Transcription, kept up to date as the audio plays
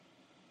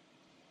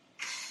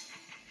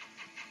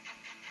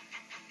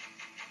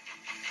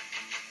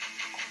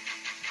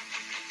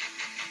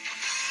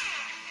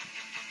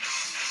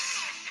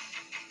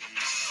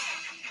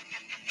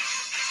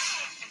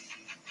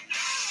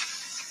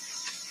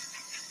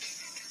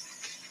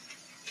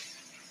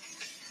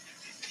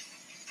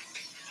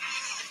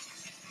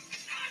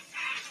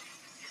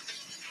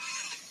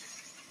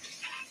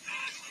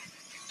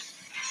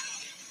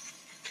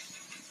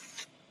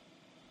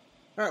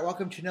All right,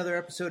 welcome to another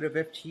episode of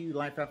FTU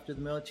Life After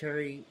the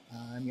Military.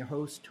 I'm your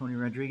host, Tony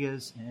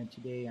Rodriguez, and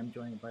today I'm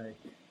joined by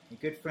a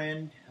good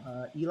friend,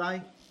 Eli.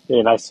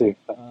 Yeah, nice to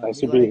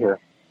be Eli,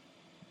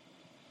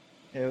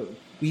 here.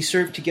 we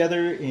served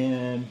together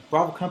in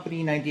Bravo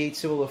Company 98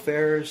 Civil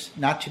Affairs,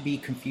 not to be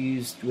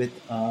confused with,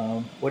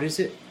 what is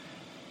it?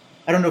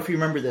 I don't know if you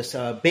remember this.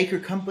 Baker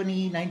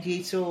Company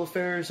 98 Civil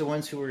Affairs, the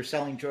ones who were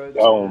selling drugs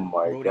Oh or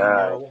my promoting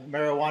God.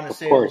 marijuana Of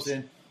sales course.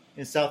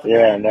 in South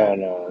Yeah,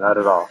 America. no, not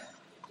at all.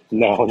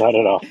 No, not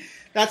at all.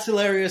 That's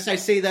hilarious. I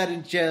say that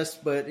in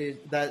jest, but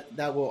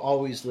that will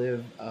always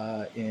live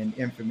in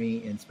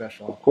infamy in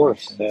special Of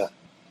course, operations.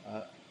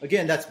 yeah.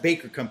 Again, that's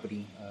Baker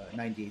Company,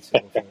 98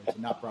 Civil Affairs, and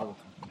not Bravo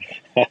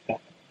Company.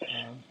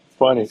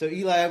 Funny. So,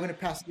 Eli, I'm going to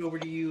pass it over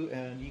to you,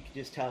 and you can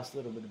just tell us a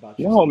little bit about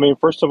No, I yourself. mean,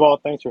 first of all,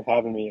 thanks for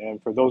having me.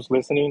 And for those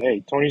listening,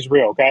 hey, Tony's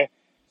real, okay?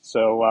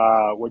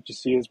 So what you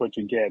see is what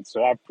you get.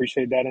 So I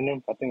appreciate that in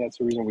him. I think that's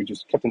the reason we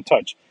just kept in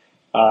touch.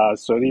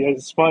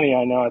 It's funny.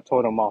 I know I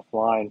told him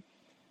offline.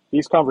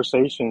 These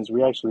conversations,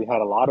 we actually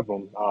had a lot of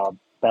them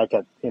back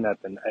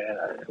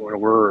when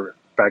we're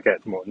back at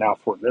now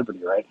Fort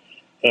Liberty, right?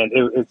 And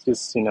it's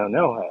just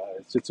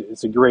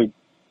it's a great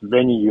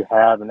venue you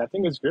have, and I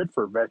think it's good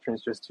for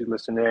veterans just to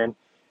listen in,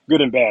 good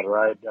and bad,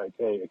 right? Like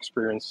hey,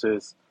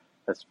 experiences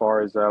as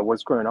far as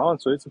what's going on.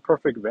 So it's a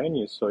perfect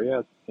venue. So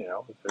yeah,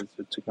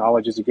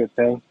 technology is a good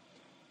thing,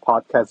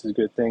 podcast is a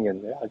good thing,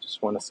 and yeah, I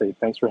just want to say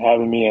thanks for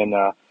having me. And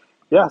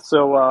yeah,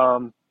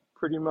 so.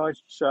 Pretty much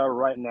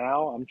right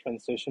now, I'm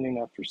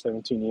transitioning after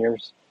 17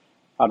 years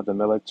out of the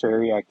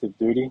military, active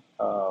duty.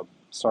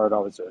 Started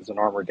off as an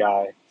armor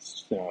guy,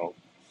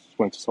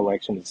 went to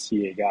selection as a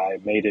CA guy,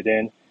 made it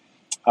in.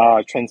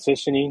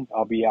 Transitioning,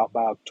 I'll be out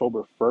by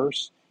October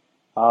 1st.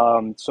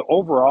 So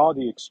overall,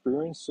 the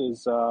experience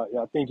is,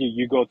 I think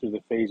you go through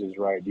the phases,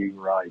 right? You're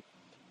right.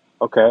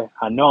 Okay,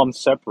 I know I'm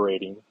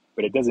separating,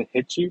 but it doesn't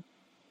hit you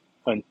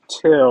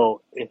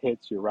until it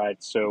hits you, right?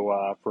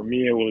 So for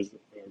me, it was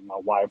my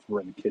wife.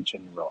 We're in the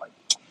kitchen, and we're like,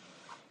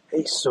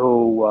 "Hey,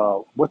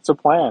 so what's the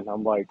plan?"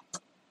 I'm like,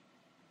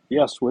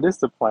 "Yes, what is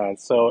the plan?"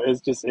 So it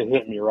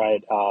hit me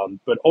right.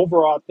 But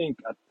overall, I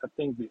think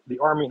the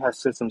Army has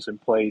systems in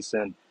place,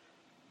 and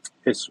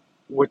it's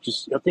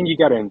I think you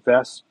got to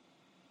invest.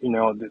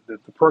 The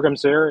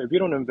program's there. If you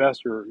don't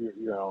invest, if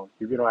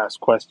you don't ask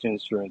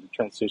questions during the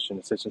transition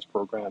assistance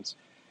programs,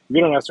 if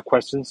you don't ask the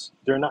questions,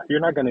 you're not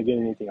going to get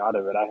anything out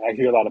of it. I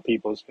hear a lot of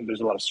people, there's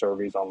a lot of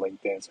surveys on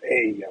LinkedIn, say,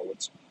 hey,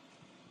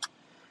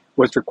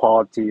 what's your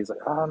quality? It's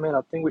like, oh man,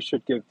 I think we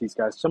should give these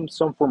guys some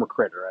form of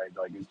credit, right?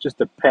 Like it just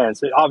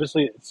depends.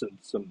 Obviously,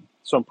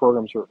 some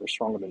programs are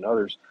stronger than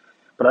others,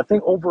 but I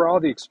think overall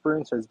the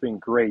experience has been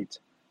great.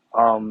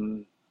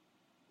 To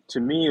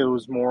me, it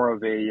was more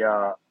of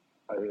a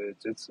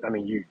I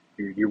mean,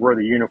 you wear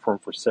the uniform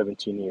for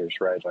 17 years,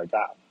 right? Like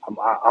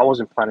I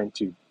wasn't planning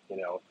to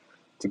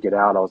to get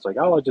out. I was like,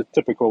 oh, just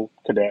typical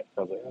cadet.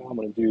 I was like, oh, I'm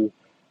going to do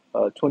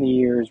 20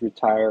 years,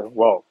 retire.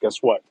 Well, guess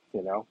what?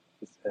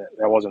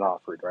 That wasn't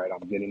offered, right?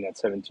 I'm getting at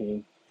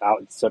 17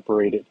 out,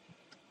 separated.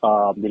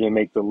 Didn't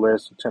make the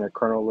list, lieutenant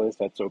colonel list.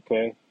 That's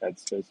okay.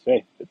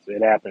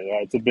 It happened.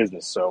 Right? It's a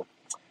business, so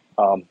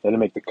didn't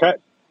make the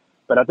cut.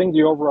 But I think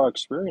the overall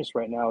experience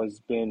right now has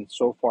been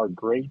so far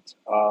great.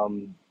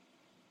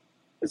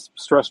 It's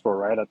stressful,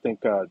 right? I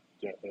think and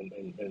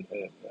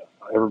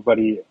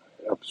everybody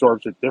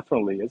absorbs it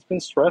differently. It's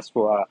been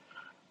stressful,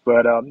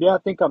 but yeah, I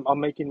think I'm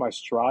making my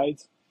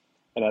strides.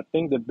 And I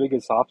think the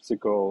biggest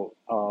obstacle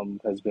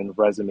has been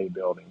resume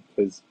building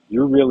because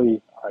you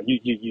really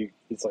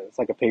it's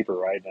like a paper,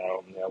 right?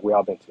 Now we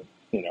all been to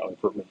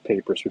improvement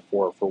papers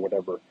before for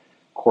whatever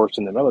course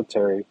in the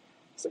military.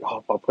 It's like,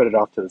 oh, I'll put it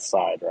off to the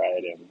side,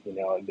 right?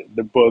 And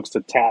the books,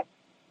 the tap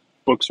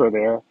books are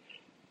there.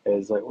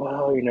 It's like,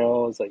 well,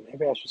 it's like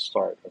maybe I should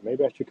start, or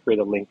maybe I should create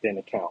a LinkedIn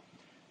account.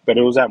 But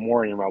it was that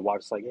morning, my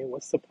wife's like, hey,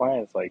 what's the plan?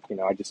 It's like,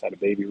 I just had a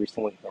baby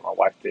recently, or my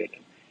wife did.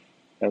 And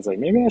I was like,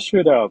 maybe I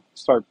should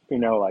start,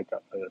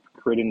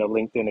 creating a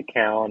LinkedIn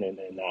account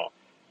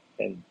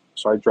and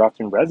start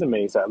drafting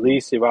resumes. At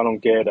least if I don't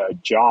get a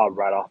job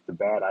right off the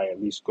bat, I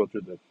at least go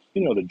through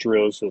the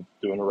drills of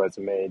doing a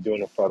resume,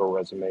 doing a federal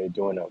resume,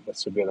 doing a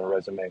civilian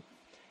resume.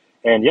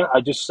 And yeah, I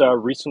just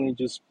recently,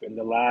 just in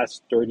the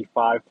last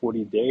 35,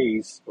 40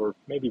 days, or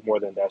maybe more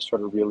than that,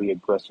 started really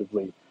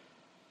aggressively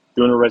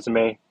doing a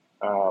resume.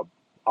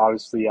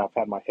 Obviously, I've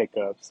had my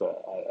hiccups.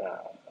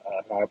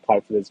 I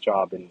applied for this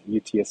job in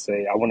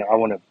UTSA. I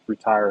want to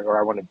retire, or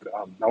I want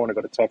to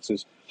go to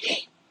Texas.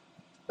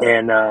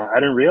 And I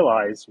didn't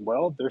realize,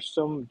 well, there's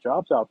some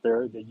jobs out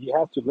there that you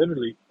have to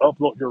literally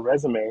upload your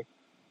resume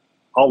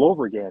all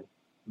over again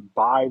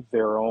by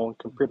their own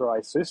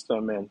computerized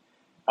system. And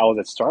I was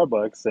at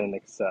Starbucks, and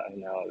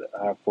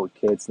I have 4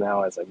 kids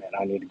now. I was like, man,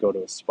 I need to go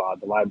to a spot.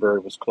 The library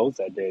was closed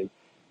that day.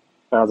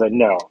 And I was like,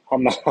 no,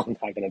 I'm not going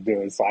to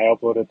do it. So I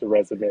uploaded the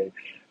resume.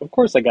 Of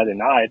course, I got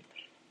denied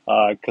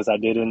because I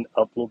didn't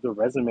upload the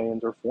resume in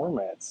their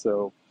format.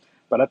 So,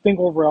 but I think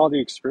overall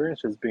the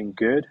experience has been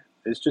good.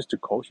 It's just a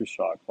culture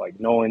shock, like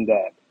knowing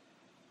that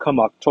come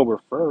October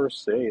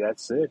 1st, hey,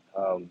 that's it.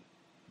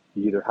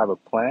 you either have a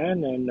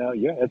plan, and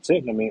yeah, that's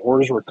it. I mean,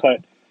 orders were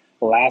cut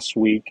last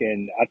week,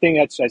 and I think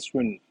that's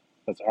when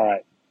that's all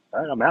right,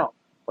 I'm out.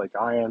 Like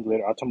I am.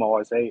 Later, I told my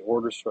wife, hey,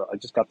 orders. I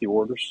just got the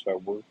orders, so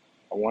we're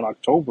on 1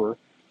 October.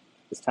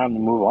 It's time to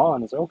move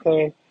on. It's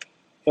okay.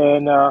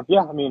 And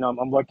yeah, I mean,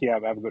 I'm lucky I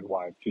have a good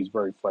wife. She's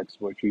very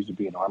flexible. She used to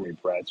be an Army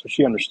brat, so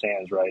she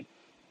understands, right?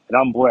 And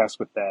I'm blessed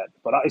with that.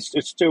 But it's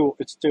still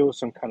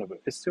some kind of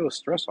it's still a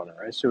stress on her,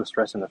 right? It's still a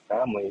stress in the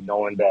family,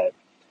 knowing that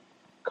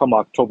come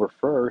October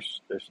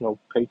 1st, there's no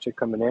paycheck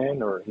coming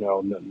in, or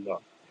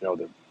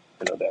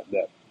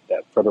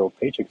that federal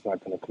paycheck's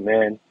not going to come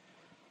in.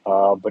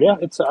 But yeah,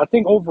 it's I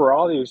think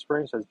overall the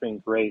experience has been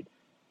great.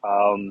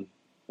 Um,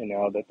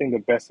 I think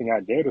the best thing I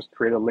did was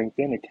create a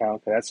LinkedIn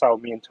account, 'cause that's how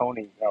me and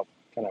Tony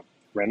kind of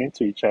ran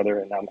into each other,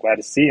 and I'm glad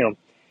to see him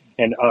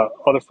and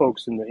other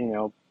folks in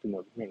the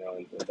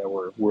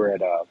that we're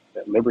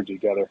at Liberty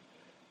together.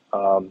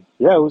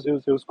 Yeah,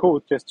 it was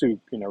cool just to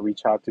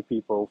reach out to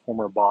people,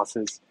 former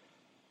bosses,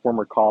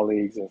 former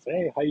colleagues, and say,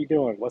 hey, how you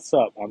doing? What's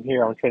up? I'm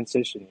here. I'm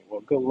transitioning.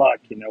 Well, good luck.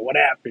 What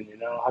happened?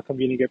 How come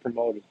you didn't get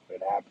promoted?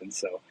 It happened.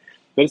 So,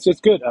 but it's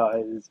good.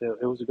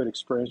 It was a good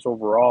experience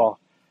overall.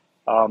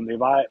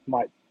 If I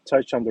might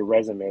touch on the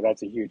resume,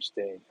 that's a huge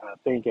thing. I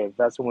think if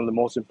that's one of the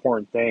most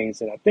important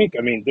things, and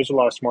I mean, there's a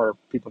lot of smarter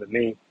people than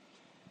me.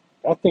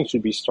 That thing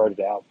should be started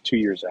out 2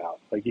 years out.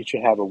 Like you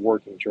should have a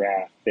working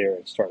draft there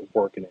and start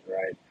working it,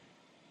 right?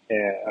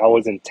 And I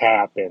was in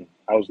TAP, and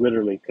I was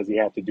literally, because you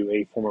have to do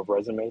a form of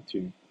resume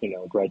to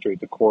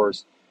graduate the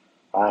course.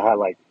 I had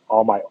like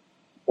all my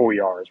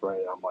OERs,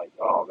 right? I'm like,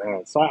 oh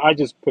man. So I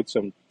just put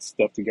some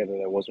stuff together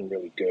that wasn't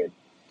really good.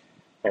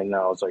 And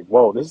I was like,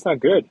 whoa, this is not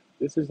good.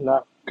 This is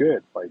not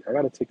good. Like, I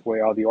got to take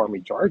away all the Army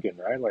jargon,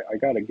 right? Like, I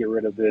got to get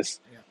rid of this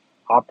Yeah.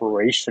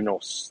 operational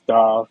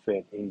stuff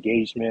and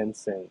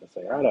engagements. And it's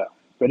like,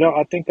 but no,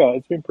 I think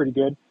it's been pretty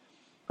good.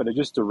 But it's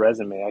just the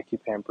resume, I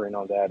keep hampering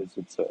on that. It's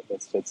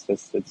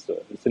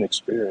an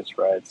experience,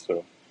 right?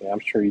 So yeah, I'm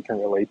sure you can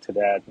relate to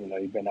that.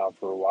 You've been out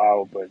for a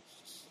while, but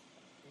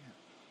Yeah.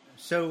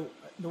 So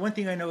the one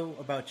thing I know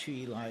about you,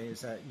 Eli,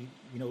 is that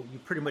you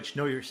pretty much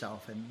know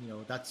yourself, and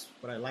that's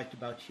what I liked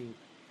about you.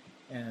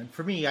 And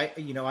for me, I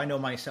know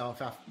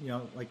myself.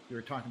 Like we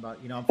were talking about,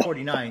 I'm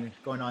 49,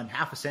 going on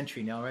half a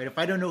century now, right? If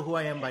I don't know who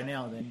I am by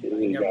now, then I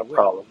you never got will.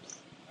 problems.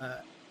 Uh,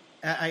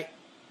 I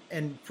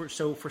and for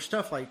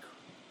stuff like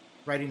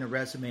writing a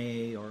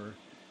resume, or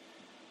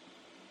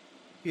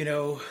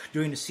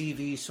doing a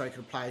CV so I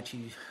could apply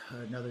to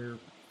another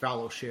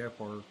fellowship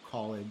or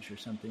college or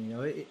something.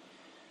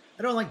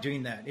 I don't like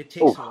doing that. It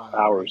takes a Oh, while, right?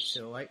 hours.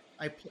 So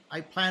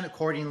I plan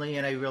accordingly,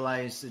 and I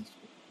realize it's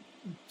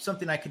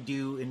something I could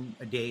do in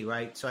a day,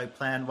 right? So I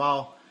plan,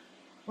 well,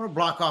 I want to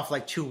block off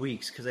like 2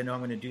 weeks because I know I'm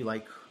going to do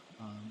like,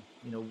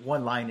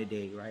 one line a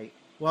day, right?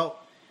 Well,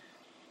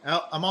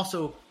 I'm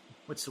also,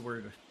 what's the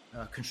word?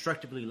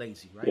 Constructively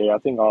lazy, right? Yeah, I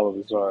think all of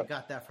us I are.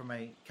 got that from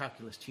my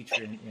calculus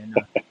teacher in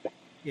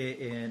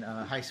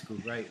high school,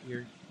 right?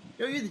 You're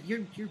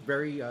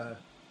very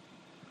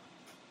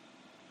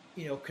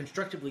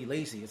constructively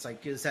lazy. It's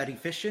like, is that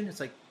efficient? It's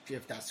like,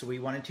 if that's the way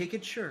you want to take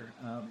it, sure.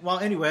 Well,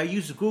 anyway, I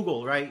use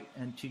Google, right,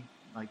 and to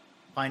like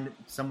find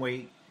some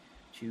way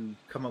to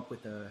come up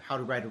with how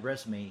to write a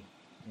resume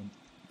and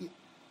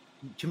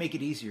to make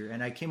it easier.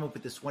 And I came up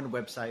with this one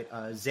website,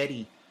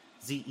 Zety,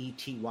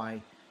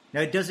 Zety.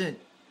 Now it doesn't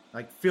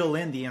like fill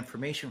in the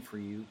information for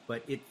you,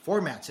 but it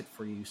formats it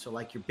for you. So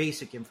like your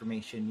basic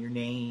information, your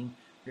name,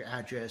 your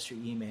address, your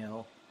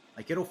email,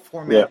 like it'll Yeah,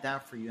 format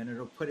that for you, and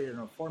it'll put it in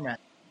a format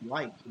you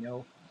like.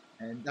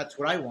 And that's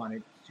what I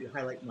wanted to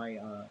highlight my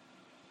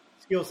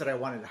skills that I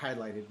wanted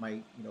highlighted.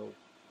 My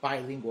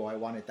bilingual, I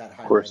wanted that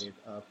of course. highlighted.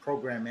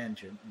 Program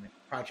management,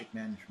 project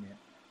management,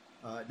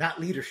 not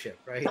leadership,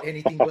 right?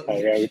 Anything but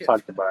Yeah, we leadership.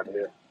 talked about it.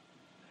 Yeah.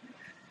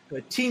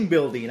 But team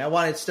building, I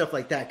wanted stuff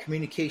like that,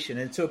 communication,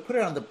 and so it put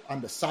it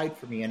on the side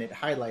for me, and it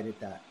highlighted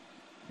that,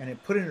 and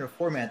it put it in a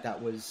format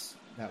that was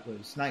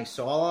nice.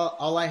 So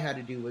all I had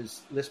to do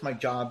was list my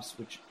jobs,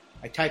 which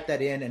I typed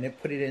that in, and it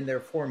put it in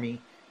there for me,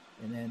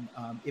 and then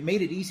it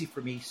made it easy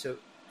for me. So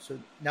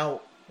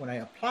now when I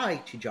apply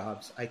to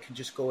jobs, I can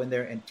just go in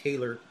there and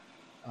tailor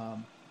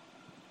um,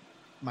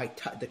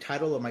 the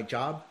title of my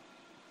job,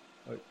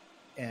 or,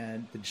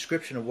 and the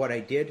description of what I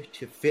did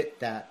to fit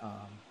that.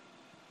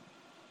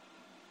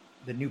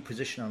 The new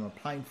position I'm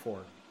applying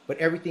for, but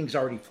everything's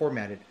already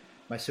formatted.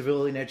 My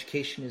civilian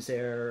education is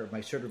there.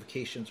 My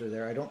certifications are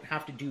there. I don't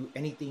have to do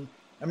anything.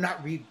 I'm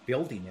not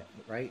rebuilding it,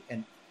 right?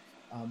 And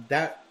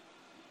that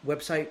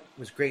website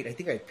was great. I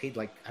think I paid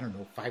like, I don't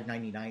know,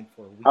 $5.99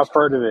 for a week's I've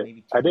heard of trial, it.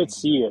 maybe I did 10.99.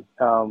 see it.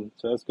 So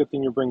that's a good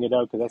thing you bring it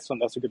up, because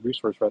that's a good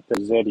resource right there,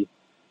 Zeddy.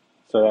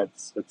 So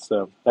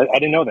I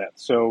didn't know that.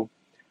 So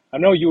I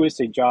know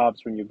USA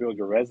Jobs, when you build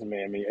your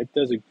resume, I mean, it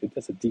does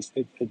a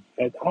decent.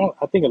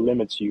 I think it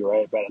limits you,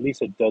 right? But at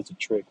least it does a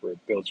trick where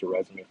it builds your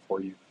resume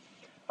for you.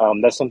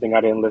 That's something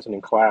I didn't listen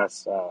in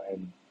class,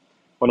 and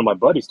one of my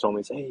buddies told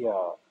me, "Hey,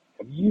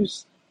 have you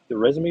used the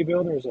resume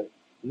builder?" I was like,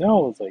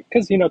 "No." It's like,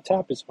 because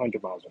TAP is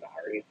 100 miles an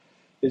hour.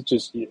 it's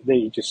just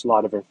they just a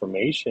lot of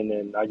information,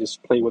 and I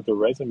just played with the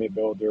resume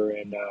builder,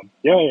 and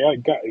yeah,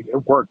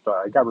 it worked.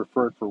 I got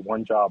referred for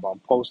one job on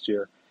post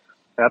here,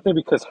 and I think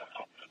because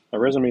my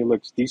resume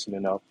looks decent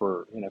enough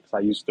for because I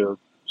use their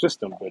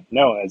system. But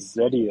no, as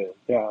Zedia,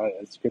 yeah,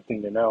 it's a good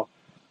thing to know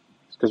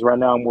because right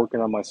now I'm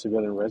working on my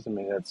civilian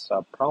resume. That's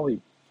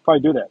probably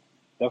do that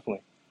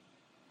definitely.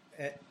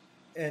 And,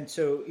 and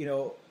so,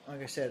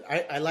 like I said,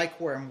 I like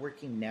where I'm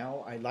working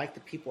now. I like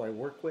the people I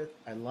work with.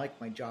 I like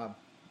my job.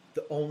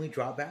 The only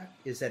drawback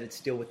is that it's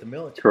still with the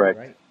military, Correct.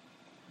 right?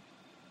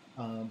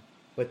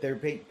 But they're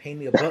paying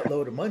me a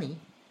buttload of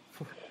money,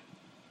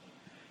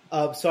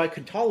 so I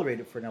can tolerate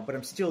it for now. But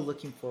I'm still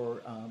looking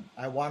for.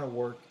 I want to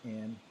work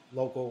in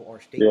local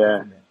or state Yeah.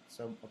 government,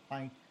 so I'm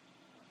applying.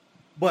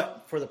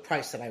 But for the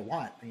price that I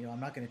want, I'm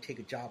not going to take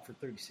a job for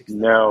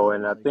No, $36,000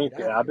 and I and get think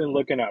out of I've here. been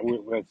looking at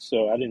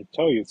so I didn't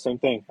tell you the same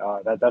thing.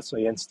 That's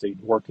the end state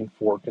working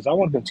for because I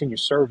want to continue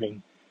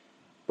serving.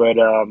 But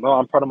no,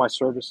 I'm proud of my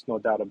service, no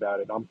doubt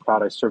about it. I'm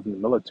proud I served in the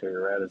military,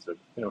 right? As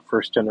a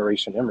first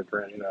generation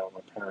immigrant,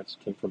 my parents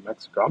came from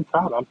Mexico. I'm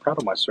proud. I'm proud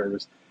of my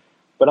service,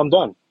 but I'm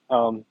done.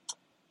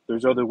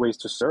 There's other ways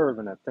to serve,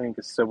 and I think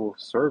a civil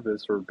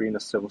service or being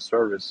a civil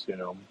service,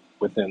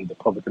 within the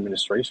public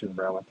administration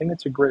realm, I think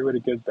it's a great way to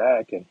give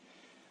back. And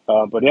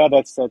but yeah,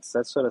 that's sort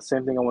of the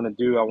same thing I want to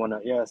do. I want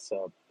to yes,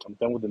 I'm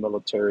done with the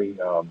military.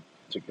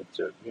 To get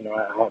to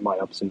I had my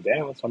ups and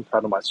downs. I'm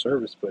proud of my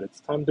service, but it's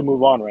time to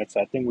move on, right?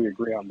 So I think we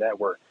agree on that.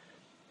 Where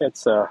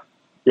it's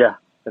yeah,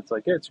 it's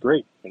like yeah, it's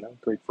great,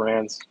 great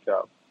friends,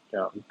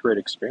 great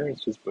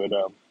experiences, but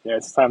yeah,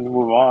 it's time to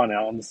move on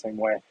now in the same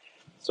way.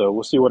 So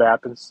we'll see what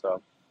happens.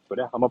 But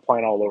yeah, I'm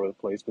applying all over the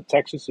place. But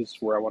Texas is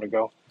where I want to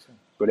go. So,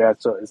 But yeah,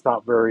 it's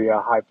not very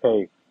high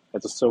pay.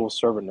 It's a civil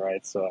servant,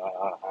 right? So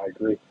I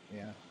agree.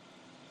 yeah.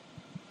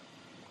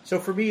 So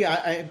for me,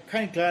 I'm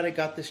kind of glad I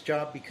got this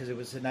job because it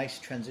was a nice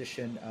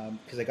transition.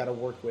 Because I got to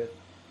work with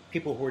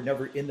people who were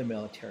never in the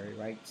military,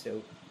 right?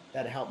 So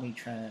that helped me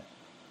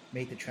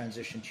make the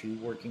transition to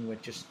working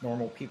with just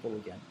normal people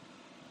again,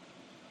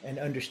 and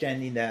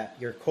understanding that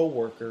your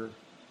coworker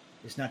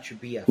is not your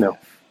No,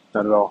 BFF.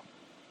 not at all.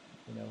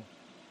 You know,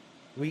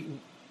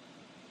 we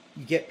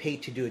you get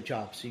paid to do a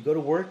job, so you go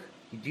to work,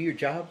 you do your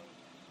job,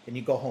 and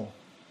you go home.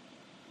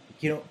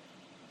 You know,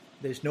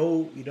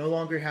 you no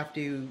longer have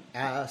to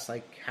ask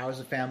like, how's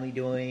the family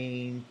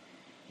doing?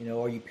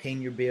 Are you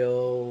paying your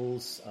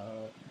bills?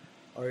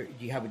 Or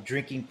do you have a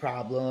drinking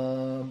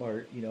problem?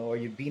 Or are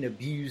you being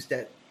abused?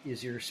 That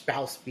is your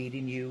spouse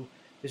beating you?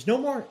 There's no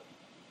more.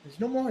 There's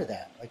no more of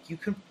that. Like, you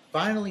can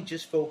finally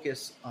just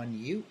focus on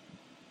you,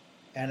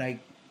 and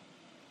I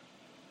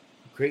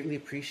greatly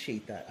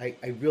appreciate that.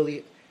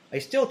 I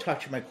still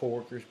talk to my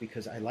coworkers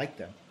because I like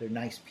them. They're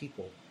nice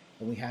people,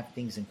 and we have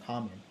things in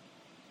common.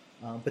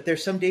 But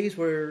there's some days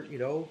where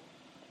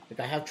like,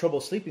 I have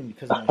trouble sleeping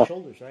because of my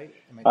shoulders, right?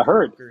 And my I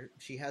heard. coworker,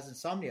 she has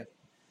insomnia.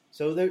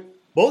 So there,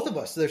 both of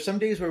us. There's some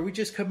days where we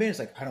just come in. It's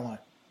like, I don't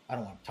want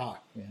to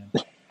talk, man.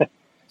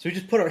 So we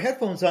just put our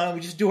headphones on and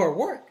we just do our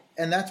work,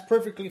 and that's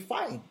perfectly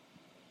fine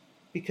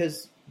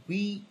because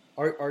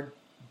our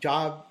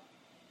job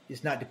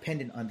is not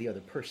dependent on the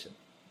other person.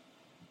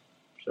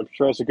 I'm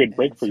sure it's a good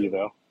break And for so you,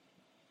 though.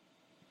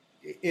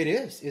 it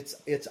is.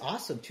 It's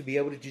awesome to be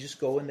able to just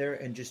go in there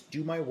and just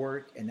do my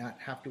work and not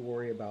have to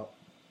worry about,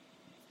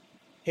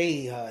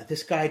 hey,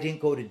 this guy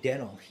didn't go to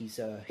dental. He's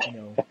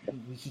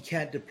he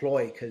can't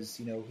deploy because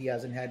he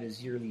hasn't had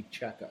his yearly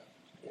checkup.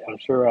 Yeah, I'm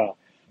sure.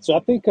 So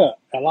I think a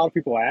lot of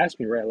people ask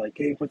me, right, like,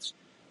 hey,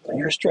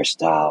 you're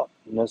stressed out.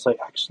 And it's like,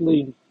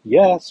 actually,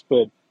 yes,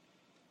 but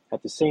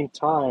at the same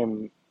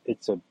time,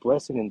 it's a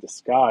blessing in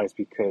disguise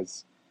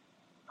because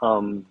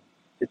um,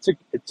 it's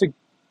a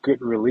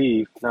good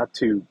relief not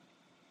to,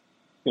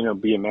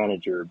 be a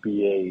manager,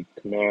 be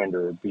a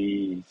commander,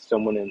 be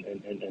someone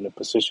in a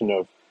position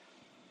of,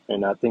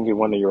 and I think in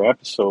one of your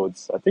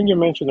episodes, I think you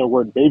mentioned the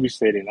word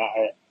babysitting.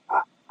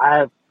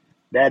 I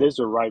that is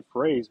the right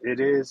phrase. It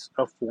is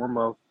a form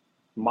of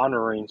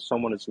monitoring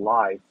someone's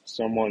life,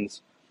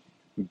 someone's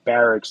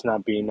barracks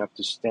not being up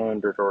to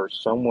standard, or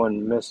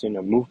someone missing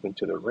a movement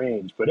to the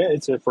range. But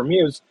for me,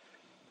 it was,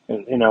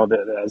 and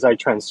as I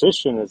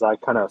transition, as I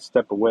kind of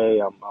step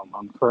away,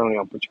 I'm currently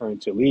on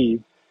paternity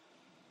leave.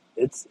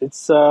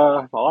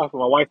 My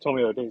wife told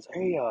me the other day,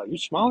 hey, you're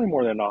smiling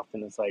more than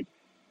often. It's like,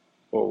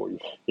 well,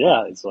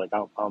 yeah, it's like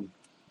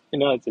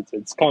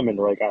it's coming.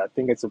 Like, I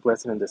think it's a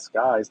blessing in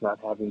disguise not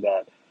having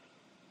that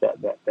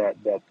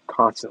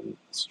constant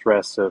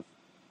stress of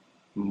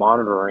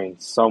monitoring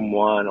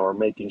someone or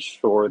making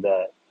sure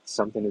that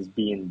something is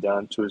being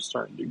done to a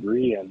certain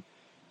degree. And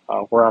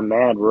where I'm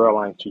at, we're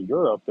aligned to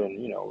Europe,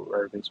 and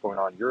everything's going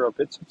on in Europe.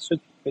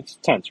 It's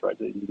tense, right?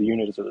 The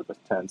unit is a little bit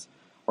tense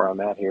where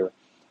I'm at here.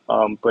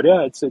 But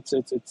yeah, it's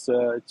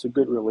a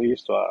good relief.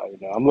 So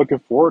I'm looking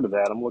forward to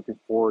that. I'm looking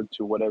forward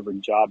to whatever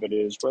job it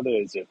is, whether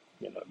it's if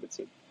it's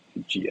a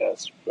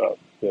GS,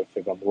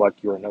 if I'm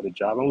lucky, or another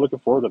job. I'm looking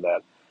forward to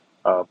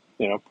that.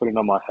 Putting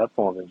on my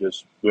headphones and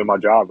just doing my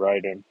job,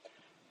 right? And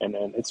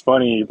it's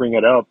funny you bring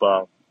it up.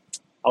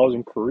 I was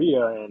in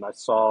Korea and I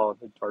saw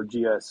our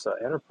GS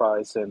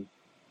Enterprise, and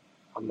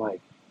I'm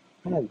like,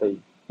 man, it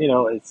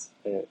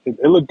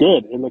looked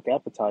good. It looked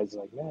appetizing.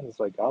 Like, man, it's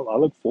like I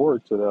look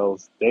forward to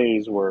those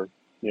days where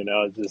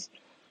it's just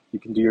you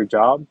can do your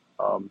job,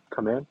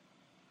 come in.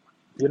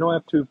 You don't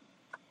have to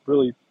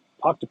really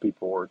talk to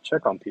people or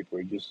check on people.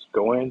 You just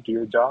go in, do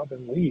your job,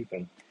 and leave.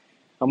 And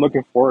I'm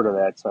looking forward to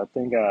that. So I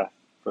think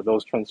for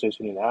those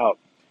transitioning out,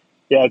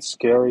 yeah, it's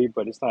scary,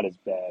 but it's not as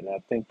bad. And I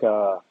think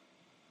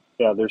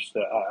yeah, there's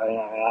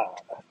I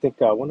think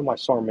one of my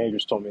sergeant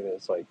majors told me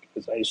this. Like,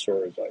 his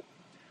sir is like,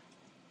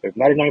 if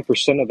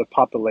 99% of the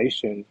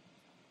population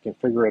can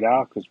figure it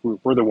out, because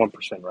we're the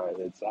 1%, right?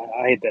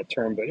 I hate that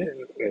term, but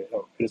it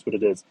is what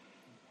it is.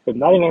 If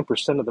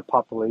 99% of the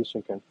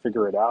population can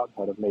figure it out,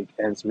 how to make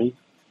ends meet,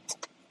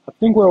 I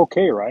think we're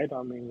okay, right?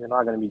 I mean, you're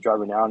not going to be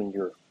driving out in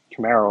your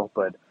Camaro,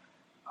 but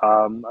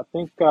I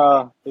think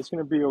it's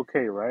going to be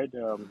okay, right?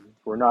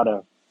 We're not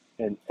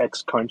an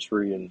X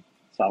country in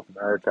South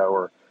America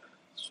or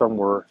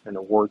somewhere in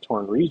a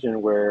war-torn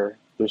region where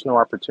there's no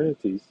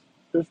opportunities.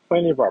 There's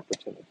plenty of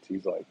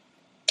opportunities,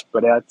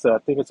 but I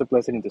think it's a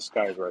blessing in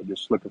disguise, right?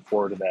 Just looking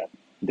forward to that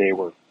day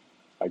where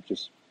I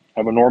just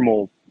have a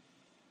normal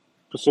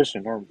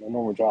position or a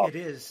normal job. It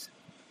is.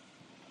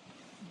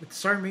 But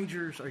sergeant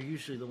majors are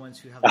usually the ones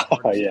who have the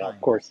hardest Yeah, time,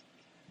 of course.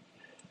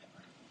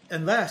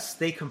 unless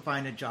they can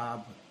find a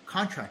job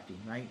contracting,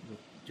 right, with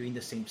doing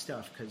the same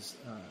stuff. Because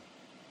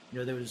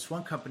there was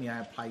one company I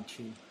applied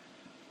to,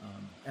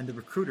 and the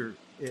recruiter,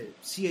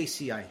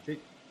 CACI,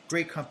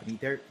 great company.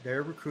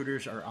 Their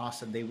recruiters are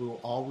awesome. They will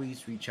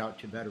always reach out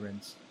to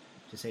veterans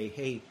to say,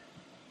 hey,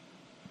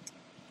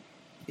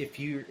 if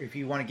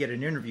you want to get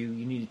an interview,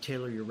 you need to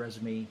tailor your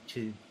resume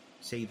to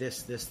say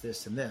this, this,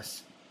 this, and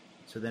this.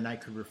 So then I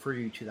could refer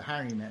you to the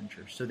hiring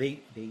manager. So they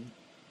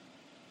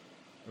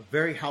are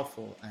very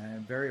helpful, and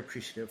I'm very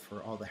appreciative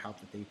for all the help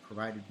that they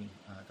provided me.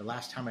 The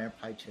last time I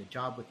applied to a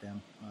job with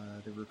them,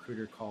 the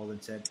recruiter called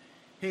and said,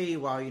 hey,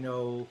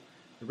 well,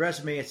 the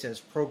resume, it says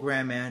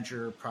program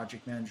manager,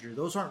 project manager.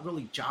 Those aren't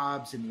really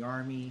jobs in the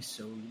Army.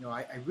 So,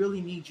 I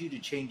really need you to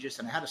change this.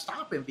 And I had to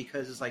stop him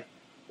because it's like,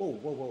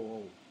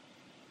 whoa.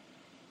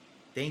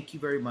 Thank you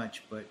very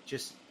much. But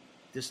just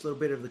this little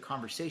bit of the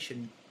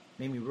conversation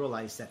made me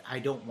realize that I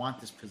don't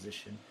want this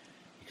position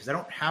because I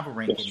don't have a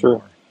rank That's anymore.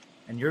 true.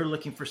 And you're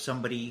looking for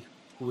somebody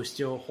who is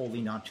still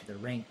holding on to their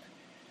rank.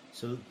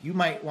 So you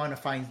might want to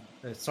find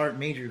a sergeant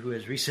major who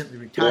has recently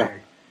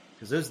retired,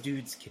 because those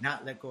dudes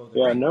cannot let go of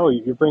their Yeah, rank. no,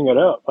 you bring it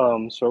up.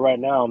 So right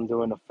now I'm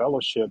doing a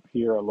fellowship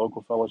here, a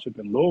local fellowship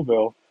in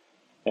Louisville,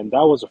 and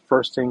that was the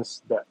first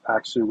things that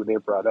actually they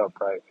brought up,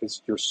 right?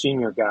 It's your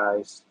senior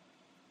guys,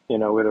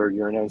 whether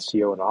you're an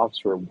NCO, an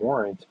officer, or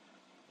warrant,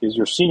 is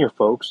your senior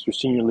folks, your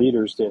senior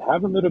leaders that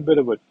have a little bit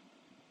of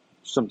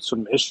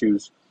some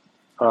issues,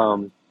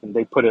 and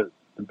they put it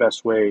the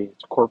best way.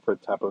 It's a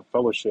corporate type of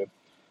fellowship,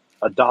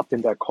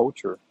 adopting that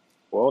culture.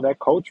 Well, that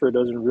culture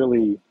doesn't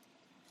really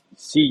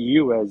see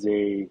you as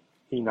a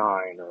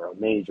P9 or a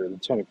major,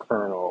 lieutenant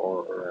colonel,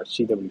 or a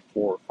CW4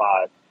 or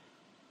 5.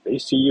 They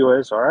see you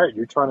as, all right,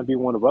 you're trying to be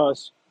one of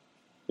us.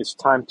 It's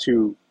time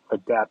to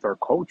adapt our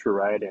culture,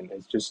 right? And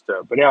it's just,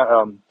 but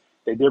yeah,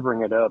 they did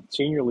bring it up.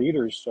 Senior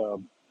leaders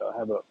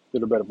have a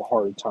little bit of a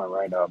harder time,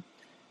 right?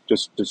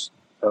 Just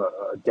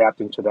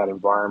adapting to that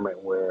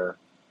environment where,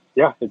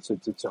 yeah, it's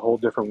a whole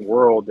different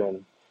world.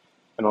 And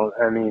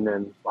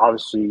and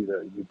obviously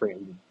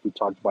we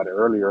talked about it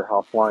earlier,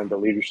 how flying the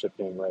leadership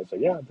thing, right? So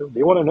yeah,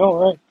 they want to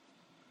know, right?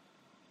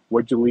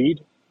 What'd you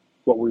lead?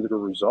 What were the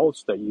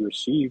results that you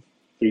achieved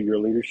through your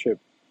leadership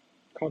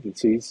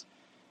competencies?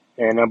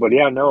 And but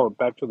yeah, no,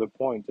 back to the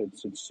point,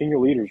 it's senior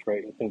leaders,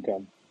 right? I think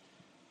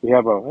we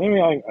have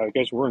I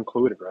guess we're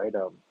included, right?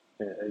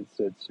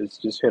 It's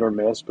just hit or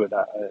miss, but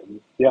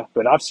yeah,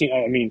 but I've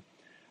seen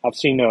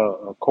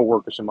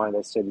coworkers of mine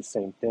that say the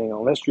same thing.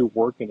 Unless you're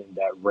working in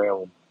that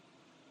realm,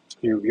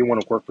 you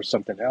want to work for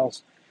something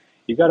else.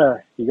 You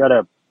gotta,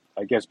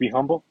 I guess, be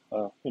humble,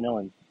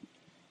 and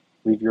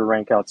leave your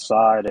rank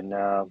outside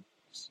and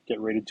get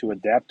ready to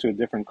adapt to a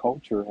different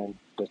culture. And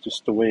that's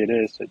just the way it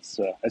is.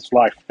 It's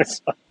life.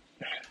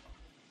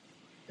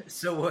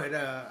 So what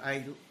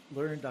I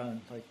learned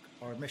on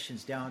our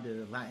missions down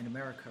to Latin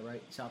America,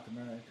 right, South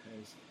America,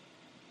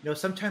 is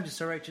sometimes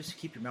it's all right just to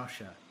keep your mouth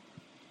shut.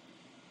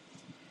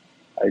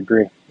 I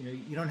agree.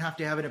 You don't have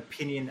to have an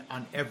opinion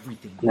on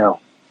everything. No.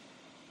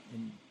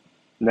 And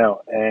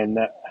No, and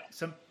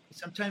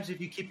sometimes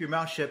if you keep your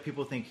mouth shut,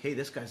 people think, hey,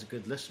 this guy's a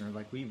good listener.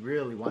 Like, we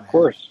really want of to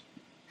course,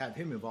 have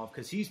him involved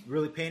because he's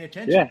really paying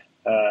attention.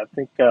 yeah. I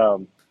think,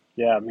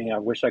 yeah. I mean, I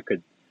wish I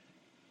could.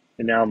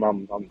 And now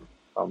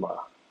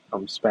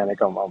I'm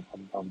Hispanic. I'm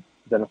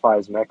identify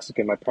as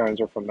Mexican. My parents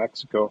are from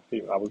Mexico.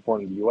 I was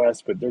born in the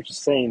U.S., but they're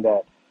just saying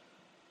that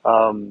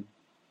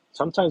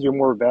sometimes you're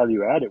more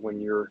value added when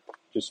you're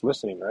just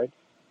listening, right?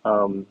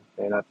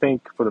 And I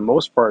think for the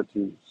most part,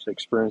 through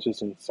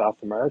experiences in South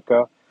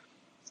America,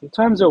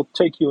 sometimes they'll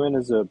take you in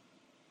as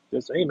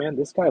hey man,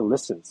 this guy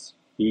listens.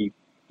 He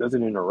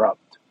doesn't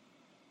interrupt.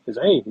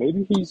 Hey,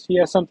 maybe he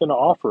has something to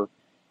offer,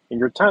 And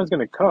your time's going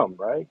to come,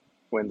 right?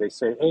 When they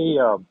say, hey,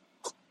 um,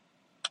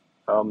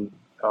 um,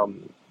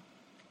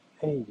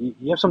 hey,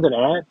 you have something to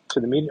add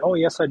to the meeting? Oh,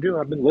 yes, I do.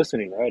 I've been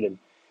listening, right? And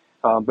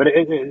but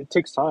it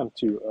takes time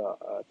to.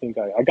 I think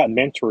I got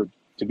mentored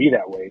to be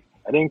that way.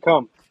 I didn't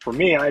come for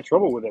me. I had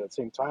trouble with it at the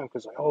same time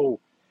because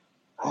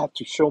I have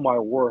to show my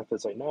worth.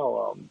 It's like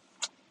no,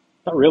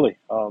 not really.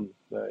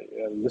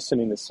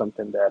 Listening is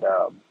something that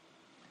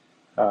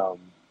um,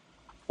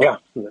 yeah,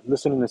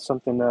 listening is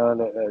something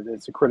that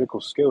it's a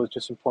critical skill. It's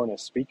just important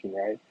as speaking,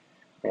 right?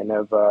 And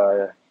if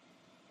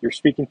you're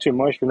speaking too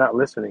much, you're not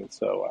listening.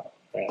 So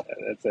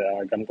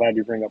I'm glad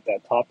you bring up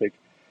that topic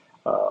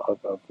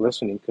of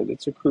listening because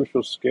it's a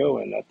crucial skill,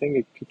 and I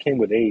think it came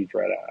with age,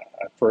 right?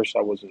 At first,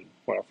 I wasn't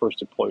when I first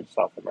deployed to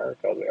South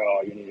America. I was like,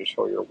 oh, you need to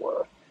show your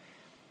worth.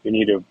 You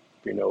need to,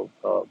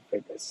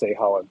 say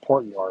how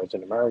important you are as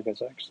an American.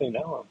 So actually,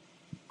 no.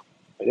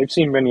 They've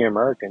seen many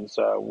Americans.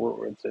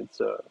 It's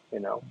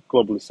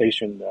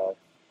globalization.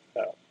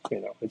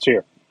 It's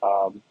here.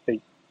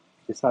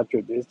 It's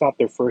not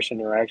their first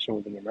interaction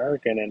with an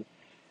American, and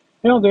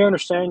they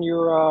understand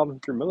you're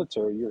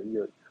military.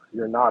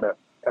 You're not an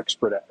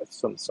expert at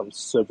some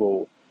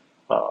civil.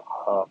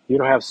 You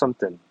don't have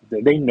something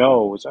they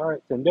know. It's all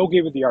right. Then they'll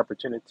give it the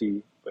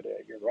opportunity. But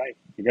you're right.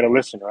 You got to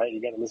listen, right?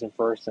 You got to listen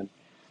first and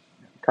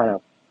kind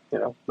of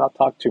not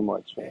talk too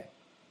much.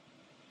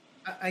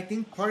 I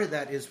think part of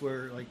that is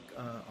where like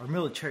our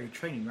military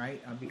training,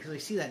 right? Because I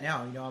see that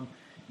now. I'm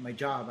in my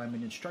job. I'm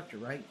an instructor,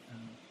 right?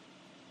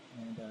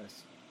 And a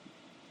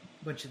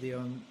bunch of the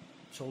young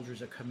soldiers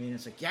that come in,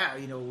 it's like, yeah,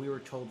 we were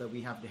told that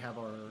we have to have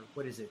our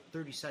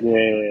 30-second,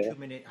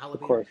 2-minute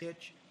elevator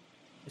pitch.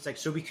 It's like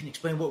so we can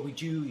explain what we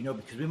do,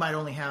 because we might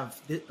only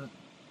have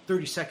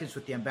 30 seconds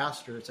with the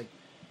ambassador. It's like,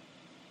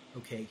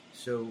 okay,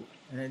 so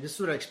and then this is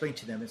what I explained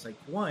to them. It's like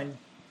one,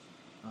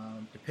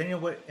 depending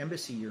on what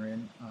embassy you're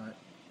in.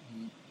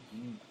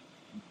 You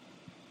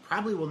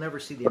probably will never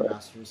see the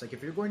ambassador. It's like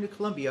if you're going to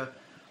Colombia,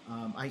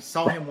 I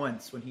saw him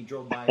once when he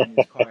drove by in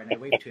his car, and I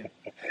waved to him,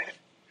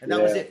 and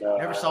that was it.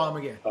 Never saw him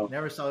again.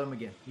 Never saw him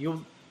again.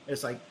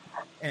 It's like,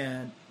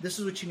 and this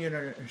is what you need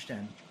to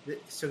understand.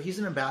 So he's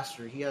an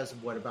ambassador. He has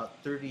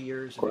about 30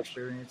 years of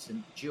experience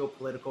in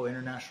geopolitical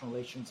international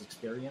relations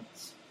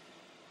experience.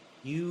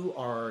 You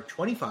are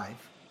 25,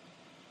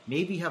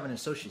 maybe you have an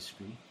associate's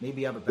degree,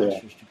 maybe you have a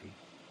bachelor's degree.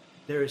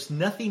 There is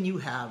nothing you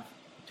have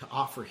to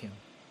offer him.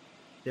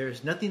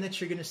 There's nothing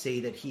that you're going to say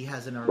that he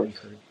hasn't already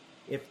heard.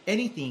 If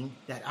anything,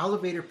 that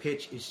elevator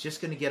pitch is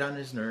just going to get on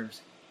his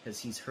nerves because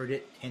he's heard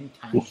it 10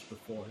 times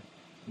before.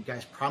 You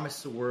guys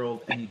promise the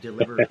world and you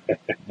deliver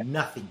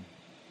nothing.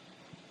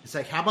 It's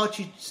like, how about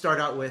you start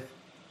out with,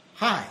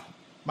 hi,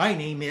 my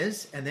name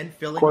is, and then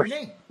fill in your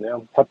name. Yeah.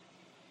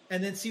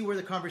 And then see where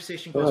the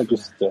conversation goes from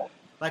there.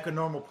 Like a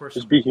normal person.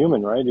 Just be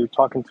human, right? You're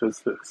talking to a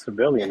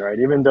civilian, right?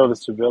 Even though the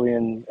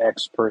civilian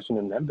ex-person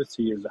in the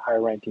embassy is a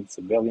high-ranking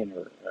civilian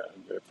or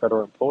a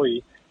federal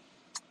employee,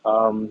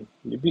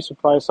 you'd be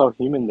surprised how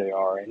human they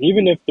are. And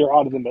even if they're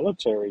out of the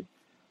military,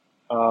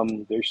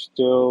 they're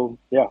still,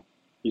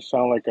 you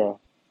sound like a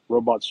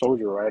robot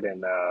soldier, right?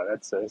 And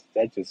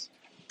that just,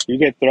 you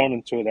get thrown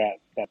into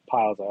that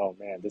pile of, oh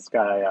man, this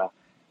guy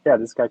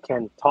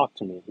can't talk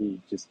to me. He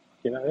just,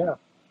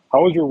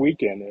 How was your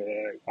weekend?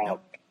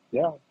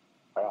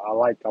 I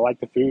like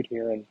the food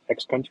here in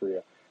X country.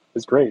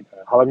 It's great.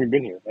 How long have you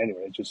been here?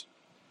 Anyway,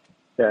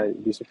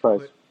 you'd be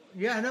surprised.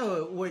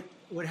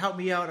 What helped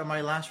me out on my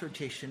last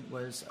rotation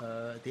was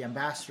the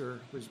ambassador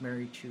was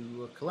married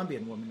to a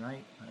Colombian woman,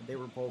 right? They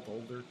were both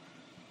older,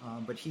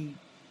 but he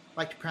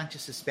liked to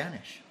practice his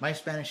Spanish. My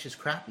Spanish is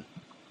crappy,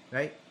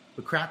 right?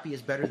 But crappy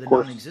is better than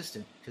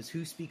non-existent because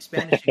who speaks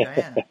Spanish in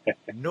Guyana?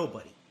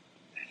 Nobody.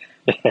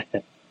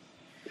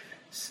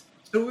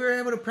 So we were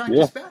able to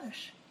practice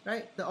Spanish,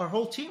 right? Our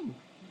whole team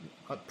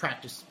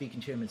practiced speaking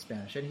to him in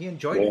Spanish, and he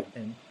enjoyed it.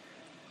 And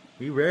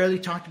we rarely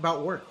talked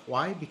about work.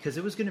 Why? Because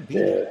it was going to be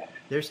there.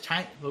 There's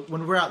time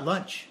when we're at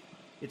lunch.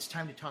 It's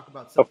time to talk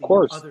about something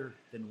other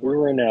than work. We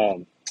were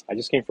in. I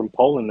just came from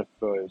Poland.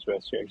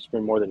 It's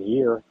been more than a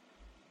year.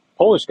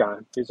 Polish guy.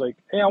 He's like,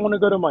 "Hey, I want to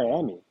go to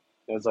Miami."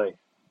 And I was like,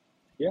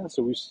 "Yeah."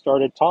 So we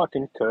started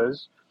talking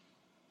because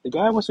the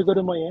guy wants to go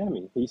to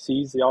Miami. He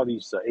sees all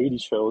these 80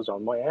 shows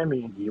on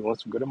Miami, and he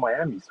wants to go to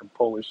Miami. Some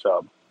Polish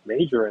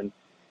major, and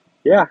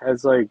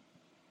it's like,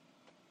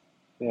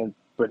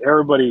 but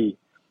everybody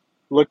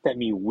looked at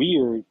me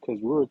weird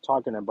because we were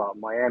talking about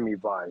Miami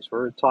vibes. We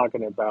were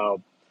talking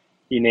about,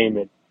 you name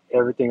it,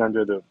 everything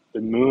under the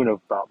moon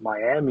about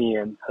Miami.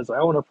 And I was like,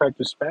 I want to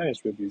practice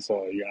Spanish with you.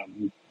 So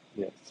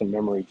some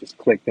memory just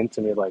clicked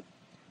into me like,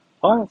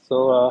 oh,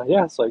 so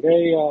it's like,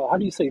 hey, how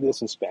do you say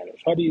this in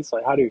Spanish?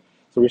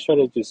 So we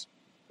started just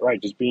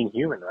being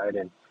human, right?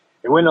 And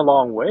it went a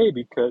long way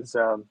because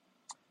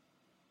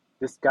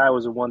this guy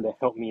was the one that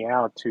helped me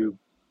out to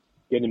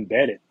get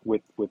embedded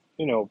with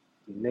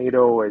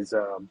NATO as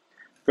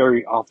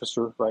very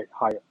officer, right?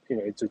 High,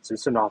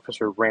 it's an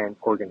officer-ran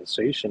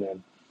organization,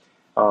 and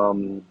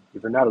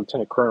if you're not a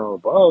lieutenant colonel or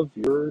above,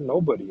 you're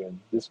nobody. And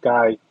this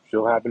guy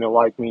still happened to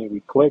like me.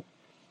 We clicked,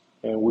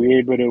 and we're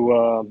able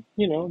to,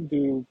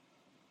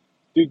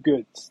 do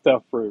good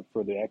stuff for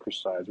the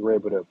exercise. We're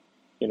able to,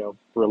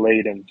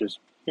 relate and just,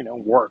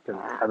 work and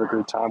have a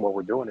great time while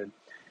we're doing it.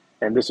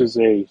 And this is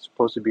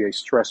supposed to be a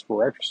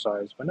stressful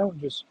exercise, but no,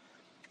 just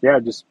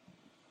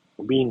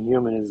being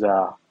human is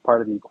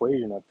part of the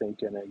equation, I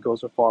think, and it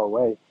goes a far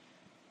way.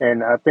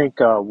 And I think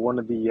one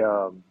of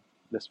the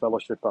this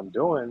fellowship I'm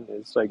doing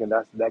is like, and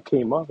that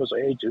came up. I was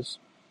like, hey, just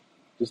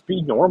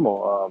be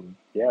normal.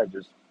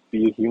 Just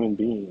be a human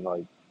being.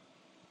 Like,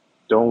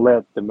 don't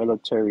let the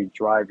military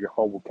drive your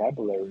whole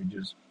vocabulary.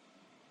 Just,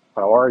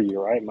 how are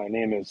you, right? My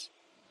name is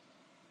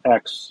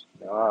X.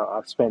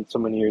 I've spent so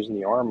many years in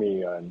the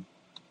army, and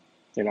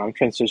I'm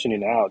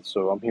transitioning out,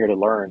 so I'm here to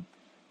learn.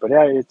 But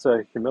yeah,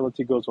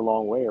 humility goes a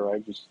long way,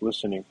 right? Just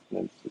listening.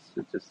 And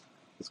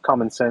it's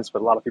common sense,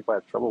 but a lot of people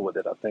have trouble with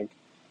it, I think.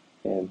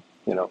 And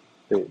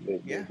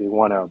Yeah. they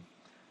want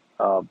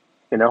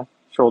to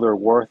show their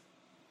worth.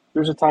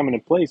 There's a time and a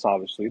place,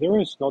 obviously. There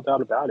is no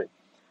doubt about it.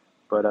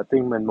 But I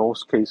think in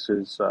most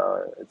cases,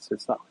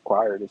 it's not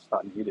required. It's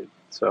not needed.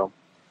 So,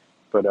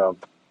 but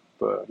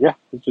yeah,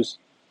 it's just.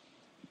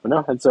 But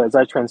no, as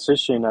I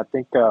transition, I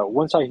think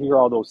once I hear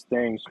all those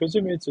things, because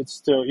it's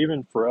still,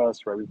 even for us,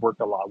 right? We work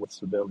a lot with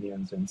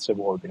civilians and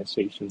civil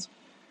organizations.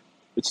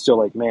 It's still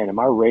like, man, am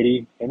I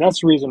ready? And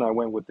that's the reason I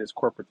went with this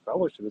corporate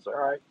fellowship. It's like,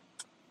 all right,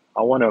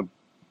 I want to.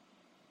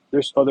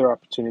 There's other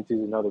opportunities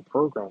in other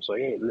programs. Like,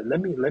 hey,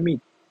 let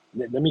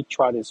me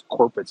try this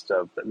corporate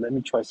stuff. Let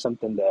me try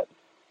something that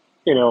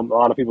a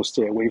lot of people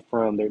stay away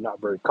from. They're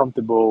not very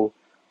comfortable.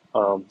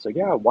 It's like,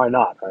 yeah, why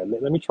not? All right,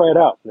 let me try it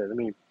out. Let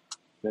me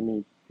let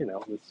me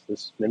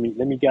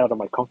get out of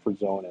my comfort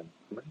zone and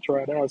let me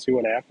try it out and see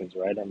what happens,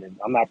 right? I mean,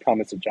 I'm not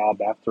promised a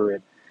job after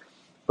it,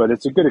 but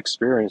it's a good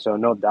experience, so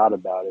no doubt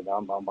about it.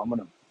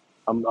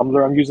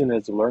 I'm using it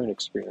as a learning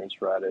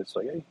experience, right? It's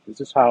like, hey,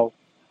 this is how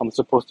I'm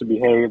supposed to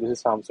behave. This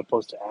is how I'm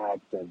supposed to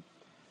act, and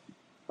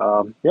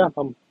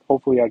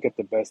hopefully I get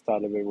the best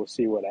out of it. We'll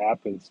see what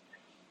happens.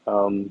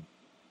 Um,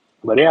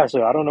 but yeah,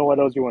 so I don't know what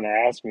else you want to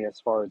ask me as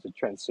far as the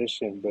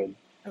transition, but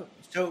Oh,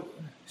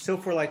 so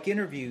for like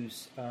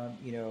interviews,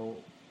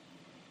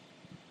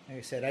 like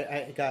I said,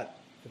 I got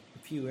a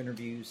few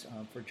interviews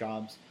for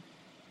jobs.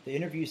 The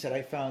interviews that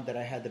I found that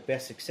I had the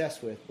best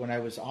success with when I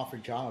was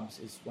offered jobs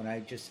is when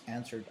I just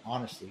answered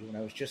honestly, when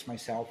I was just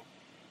myself.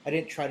 I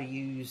didn't try to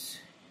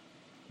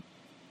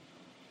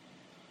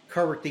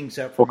cover things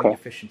up for my okay,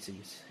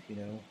 deficiencies.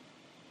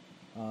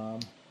 Um,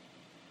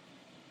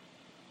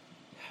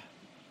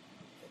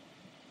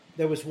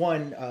 there was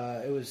one.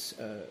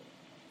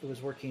 It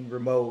was working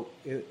remote.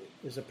 It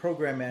was a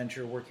program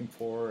manager working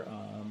for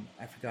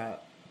I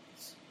forgot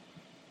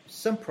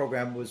some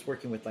program was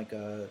working with like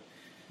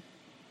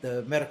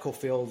the medical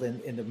field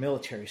in the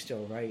military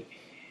still, right?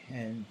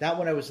 And that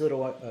one I was a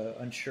little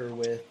unsure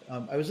with.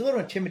 I was a little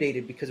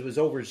intimidated because it was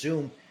over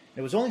Zoom. And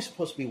it was only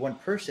supposed to be one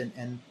person,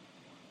 and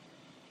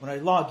when I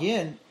log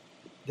in,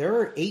 there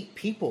are 8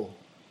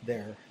 people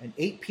there, and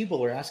 8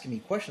 people are asking me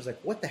questions like,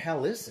 "What the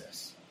hell is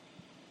this?"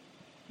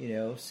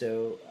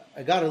 So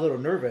I got a little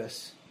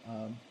nervous.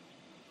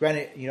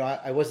 Granted,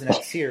 I wasn't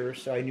at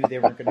Sears, so I knew they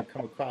weren't going to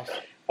come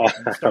across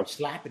and start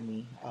slapping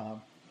me.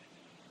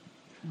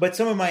 But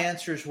some of my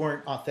answers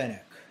weren't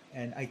authentic,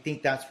 and I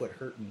think that's what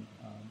hurt me.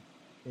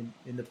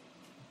 In the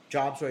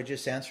jobs where I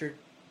just answered,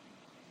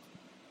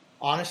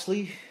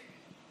 honestly,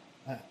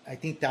 I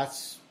think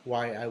that's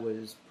why I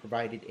was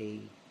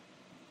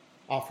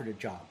offered a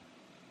job,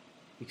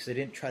 because I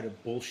didn't try to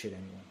bullshit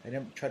anyone. I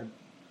didn't try to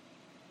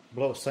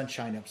blow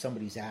sunshine up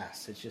somebody's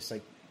ass. It's just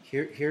like,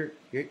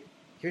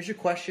 here's your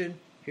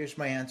question. Here's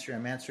my answer.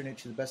 I'm answering it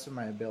to the best of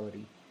my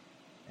ability,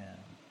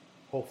 and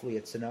hopefully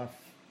it's enough,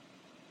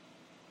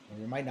 or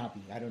it might not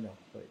be. I don't know,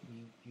 but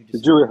you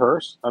did you decide.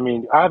 rehearse? I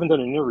mean, I haven't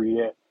done an interview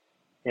yet.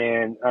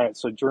 And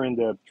so during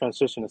the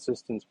transition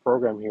assistance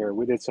program here,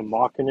 we did some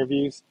mock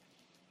interviews.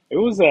 It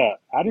was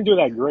I didn't do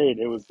that great.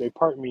 It was, they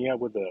partnered me up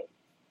with a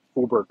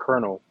Uber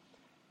colonel,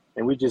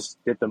 and we just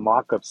did the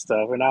mock up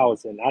stuff. And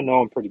I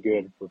know I'm pretty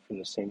good. We're from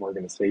the same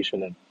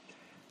organization, and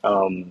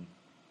um,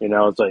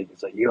 it's like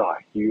you're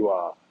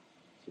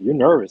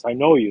nervous. I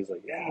know you. It's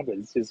like, yeah, but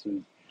it's just,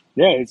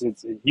 yeah, it's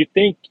you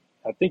think.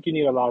 I think you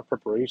need a lot of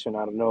preparation.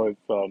 I don't know if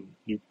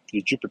you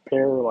did you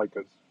prepare like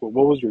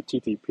what was your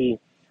TTP? I'm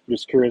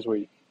just curious what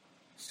you,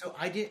 So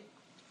I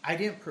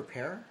didn't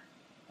prepare,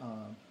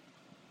 um,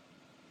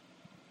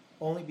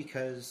 only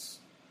because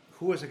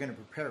who was I going to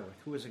prepare with?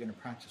 Who was I going to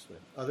practice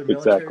with? Other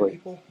military exactly.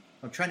 people.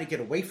 I'm trying to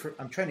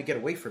get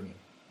away from you.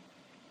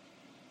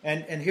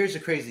 And here's the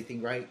crazy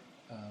thing, right?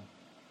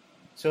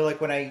 So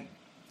like when I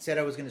said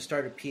I was going to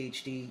start a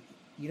PhD,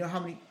 you know how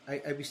many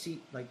I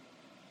received? Like,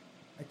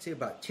 I'd say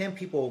about 10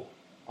 people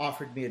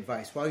offered me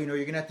advice. Well, you're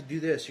going to have to do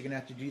this. You're going to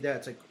have to do that.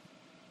 It's like,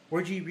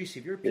 where'd you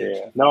receive your Yeah.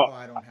 PhD from? No, Oh,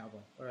 I don't have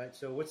one. All right.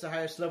 So what's the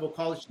highest level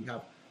college you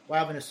have? Well,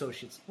 I have an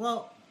associate's.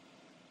 Well,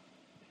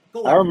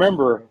 go I F yourself,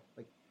 remember bro.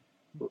 Like,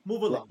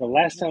 move along. the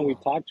last Move time we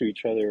along. talked to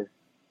each other,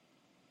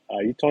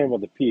 you told me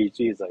about the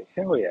PhD. It's like,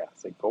 hell yeah.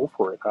 It's like, go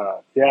for it.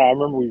 Yeah, I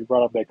remember we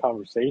brought up that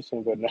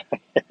conversation, but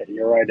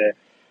you're right.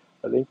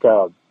 I think,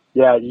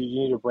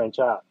 you need to branch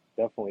out.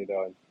 Definitely,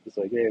 though. It's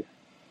like, hey,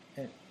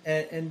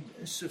 And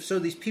so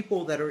these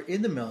people that are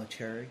in the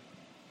military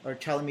are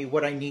telling me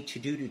what I need to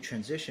do to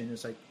transition.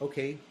 It's like,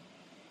 okay,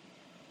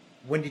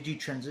 when did you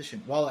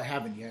transition? Well, I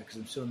haven't yet because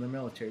I'm still in the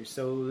military.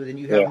 So then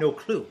you have yeah, no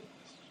clue.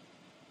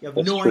 You have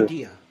that's no true.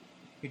 idea.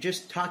 You're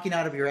just talking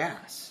out of your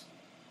ass.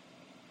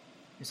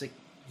 It's like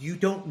you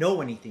don't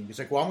know anything. It's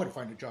like, well, I'm going to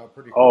find a job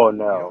pretty Oh,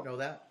 quickly. You don't no. know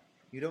that.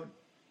 You don't.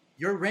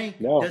 Your rank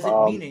No.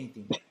 doesn't mean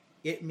anything.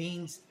 It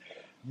means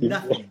You,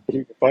 nothing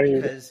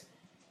funny. because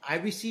I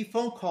receive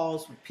phone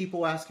calls with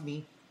people asking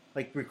me,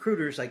 like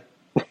recruiters, like,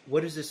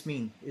 what does this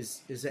mean?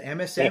 Is the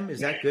MSM,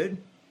 is that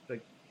good?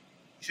 Like,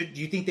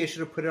 do you think they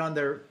should have put it on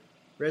their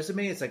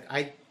resume? It's like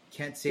I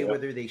can't say Yeah.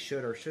 whether they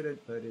should or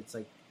shouldn't, but it's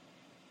like,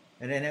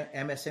 and then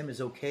MSM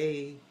is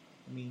okay.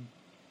 I mean,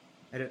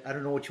 I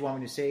don't know what you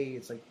want me to say.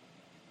 It's like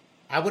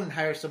I wouldn't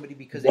hire somebody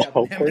because they No, have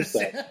an of course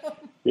not. MSM.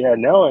 Yeah,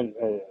 no, and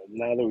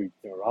now that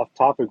we're off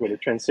topic with the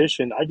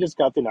transition, I just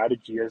got denied a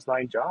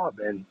GS9 job,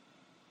 and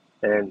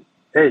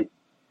hey,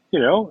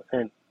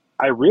 and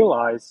I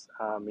realized,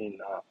 I mean,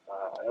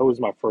 it was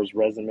my first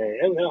resume,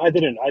 and I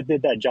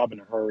did that job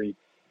in a hurry.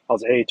 I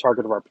was a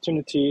target of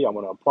opportunity. I'm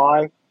going to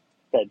apply.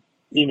 That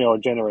email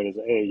generated,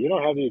 hey, you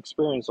don't have the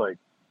experience. Like,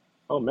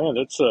 oh man,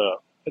 that's a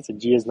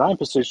GS9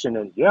 position,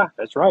 and yeah,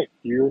 that's right.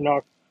 You're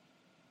not,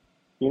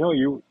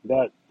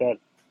 that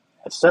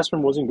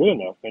assessment wasn't good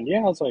enough, and yeah,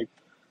 I was like,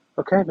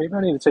 okay, maybe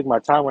I need to take my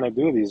time when I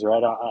do these,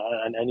 right?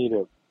 I need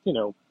to,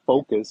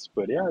 focus.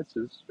 But yeah, it's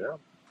just,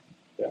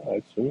 yeah.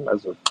 As soon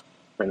as a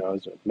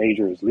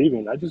major is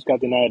leaving, I just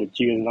got denied a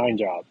GS9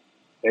 job.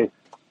 Hey,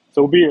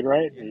 so be it,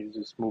 right? Yeah. And you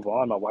just move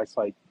on. My wife's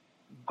like,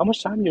 how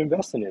much time do you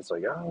invest in it? It's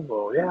like, oh,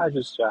 well, yeah,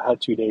 I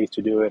had 2 days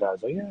to do it. I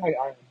was like, yeah,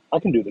 I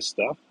can do this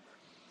stuff.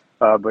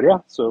 But yeah,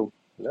 so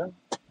yeah,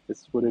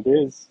 it's what it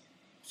is.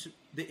 So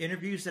the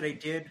interviews that I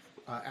did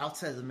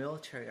outside of the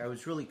military, I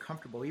was really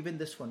comfortable. Even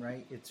this one,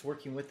 right? It's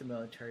working with the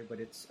military, but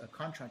it's a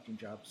contracting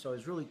job. So I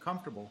was really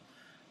comfortable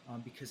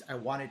because I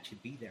wanted to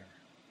be there,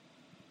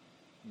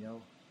 you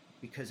know,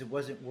 because it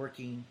wasn't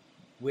working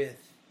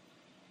with,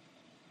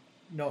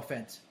 no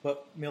offense,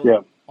 but Yeah,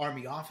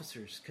 army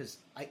officers because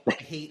I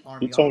hate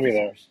you army told me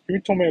that. officers. You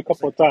told me a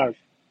It's couple like, of times.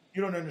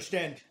 you don't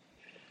understand.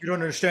 You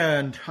don't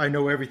understand. I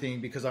know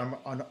everything because I'm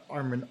an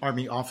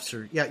army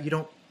officer. Yeah, you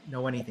don't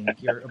know anything.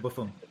 You're a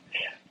buffoon.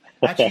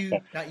 Not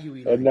you,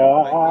 Eli,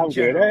 No, but in I'm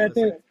good. general, I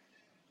it's like think,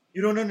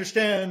 you don't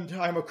understand.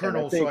 I'm a and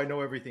I colonel, so think I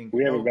know everything.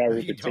 we have a No, bad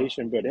you don't.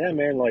 reputation. But yeah,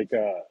 man, like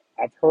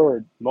I've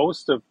heard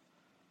most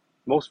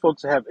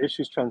folks that have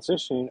issues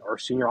transitioning are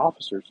senior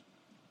officers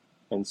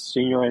and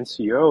senior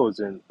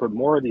NCOs, but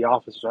more of the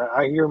officers.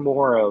 I hear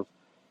more of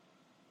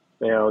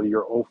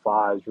your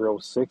O5s, your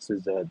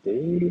O6s that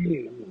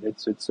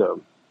it's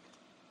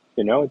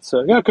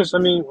yeah, because I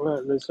mean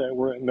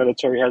we're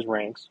military has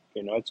ranks.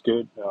 It's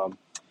good.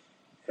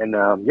 And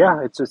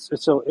yeah,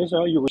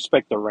 you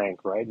respect the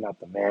rank, right? Not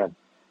the man.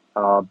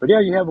 But yeah,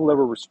 you have a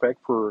level of respect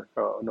for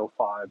an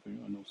O5,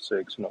 an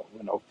O6,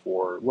 an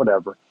O4,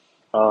 whatever.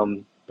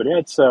 But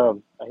yeah,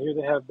 I hear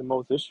they have the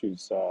most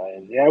issues,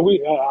 and yeah,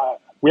 we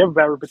have a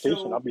bad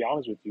reputation. I'll So, be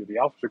honest with you. The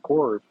officer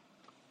corps,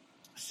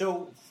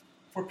 so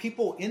for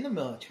people in the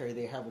military,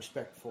 they have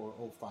respect for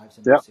O5s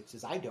and yeah,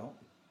 O6s. I don't,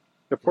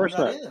 of because I'm course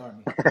not not. in the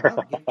army. I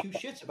don't give two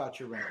shits about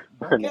your rank.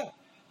 Don't care.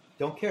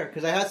 Don't care.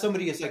 Because I had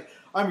somebody. It's like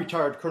I'm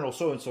retired Colonel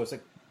so and so. It's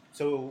like,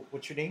 so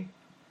what's your name?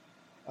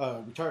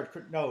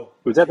 No.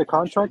 Was What's that your the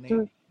actual name?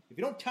 contractor? If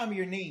you don't tell me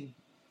your name,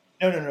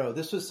 no.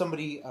 This was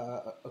somebody,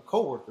 a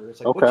coworker. It's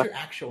like, what's Okay, your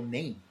actual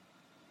name?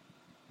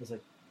 It's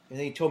like, and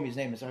then he told me his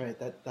name. It's all right.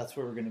 That's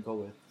what we're gonna go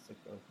with. It's like,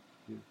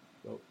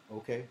 oh,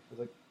 okay. It's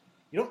like,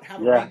 you don't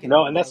have a yeah, rank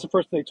no, anymore, and that's bro. the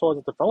first thing they told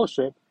us at the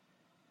fellowship.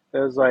 It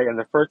was like, and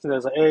the first thing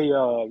is like, hey,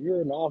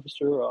 you're an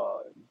officer.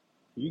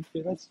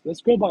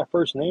 Let's go by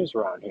first names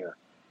around here.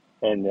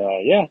 And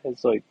yeah,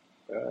 it's like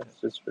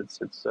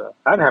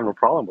I didn't have no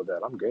problem with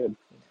that. I'm good.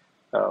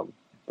 Um,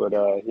 but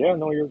yeah,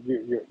 no,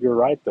 you're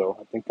right though.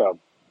 I think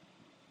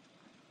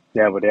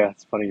yeah, but yeah,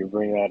 it's funny you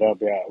bring that up.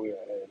 Yeah,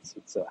 it's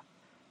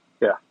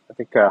yeah. I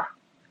think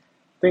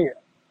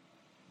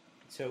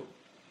So,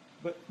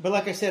 but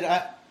like I said,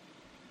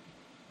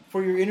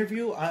 for your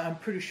interview, I'm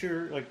pretty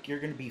sure like you're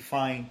gonna be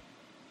fine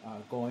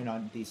going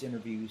on these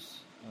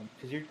interviews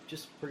because you're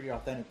just a pretty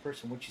authentic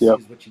person. What you see yep.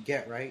 is what you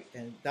get, right?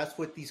 And that's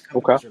what these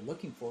Okay. companies are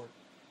looking for.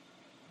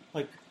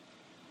 Like,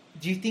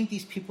 do you think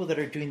these people that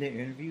are doing the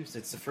interviews,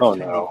 it's the Oh first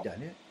time they've no,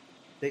 done it?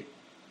 They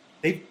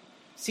they've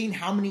seen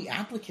how many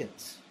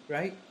applicants,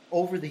 right,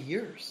 over the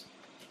years.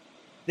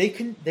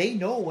 They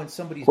know when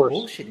of somebody's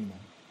course. bullshitting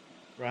them,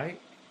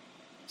 right?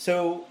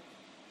 So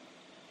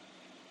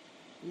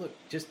look,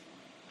 just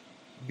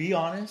be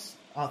honest,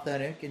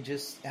 authentic, and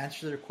just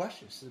answer their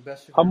questions to the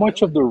best of How your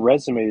much of ability. the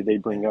resume did they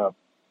And bring up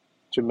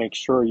to make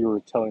sure you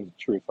were telling the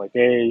truth? Like,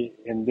 hey,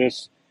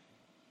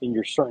 in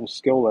your certain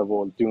skill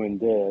level of doing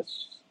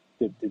this,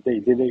 did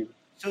they?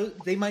 so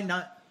they might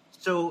not.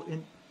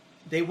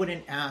 They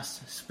wouldn't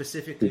ask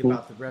specifically Hmm.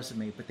 about the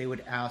resume, but they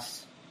would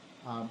ask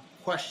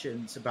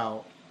questions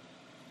about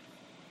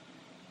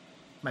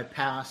my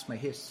past, my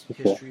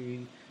Okay.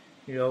 history.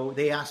 You know,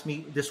 they asked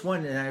me this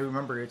one, and I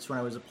remember it's when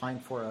I was applying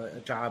for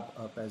a job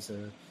up as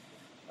a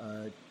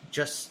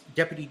just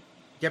deputy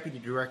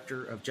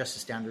director of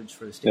justice standards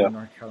for the state Yeah. of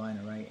North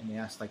Carolina, right? And they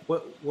asked like,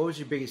 what was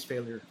your biggest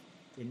failure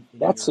in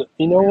That's, your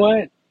you know career?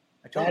 what?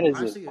 I told That them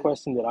is a honestly,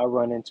 question that I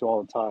run into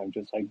all the time.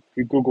 Just like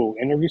you Google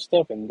interview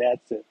stuff, and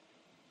that's it.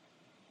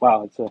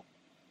 Wow,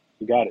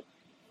 you got it.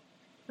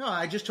 no,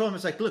 I just told them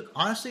it's like, look,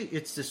 honestly,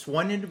 it's this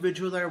one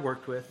individual that I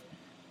worked with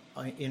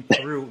in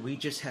Peru. We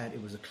just had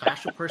it was a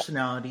clash of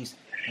personalities,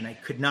 and I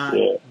could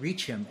not Yeah,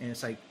 reach him. And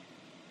it's like,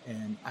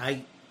 and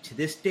I to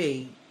this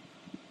day,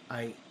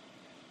 I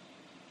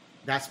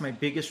that's my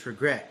biggest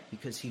regret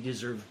because he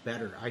deserved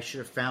better. I should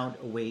have found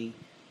a way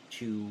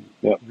to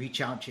yeah,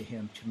 reach out to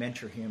him, to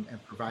mentor him,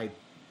 and provide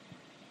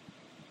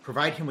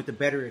him with a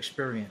better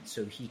experience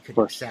so he of could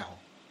course.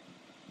 excel.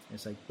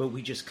 It's like, but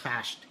we just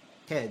clashed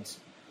heads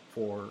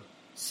for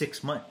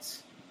 6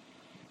 months,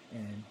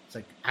 and it's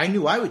like I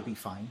knew I would be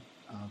fine,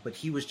 but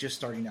he was just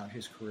starting out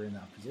his career in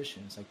that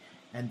position. It's like,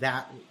 and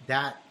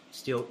that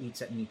still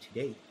eats at me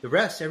today. The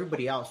rest,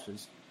 everybody else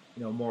was,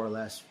 more or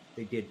less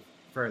they did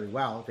fairly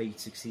well. They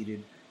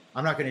succeeded.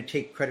 I'm not going to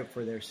take credit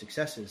for their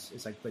successes.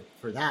 It's like, but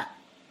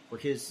for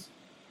his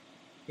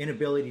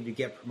inability to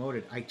get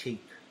promoted, I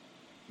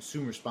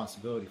assume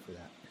responsibility for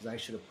that because I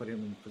should have put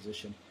him in a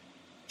position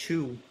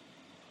to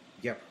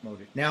get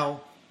promoted.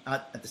 Now,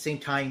 at the same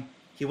time,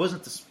 he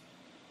wasn't the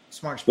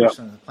smartest Yeah,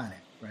 person on the planet,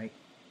 right?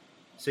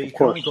 So you of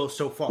can only course. go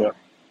so Yeah, far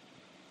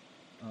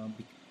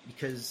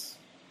because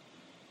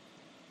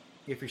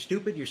if you're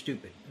stupid, you're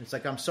stupid. It's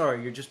like I'm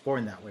sorry, you're just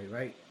born that way,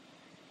 right?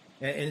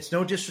 And it's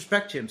no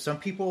disrespect to him. Some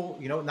people,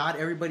 not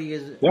everybody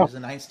yeah. is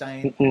an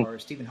Einstein Mm-mm. or a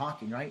Stephen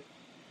Hawking, right?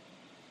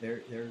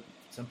 There are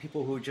some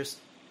people who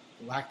just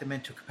lack the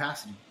mental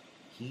capacity.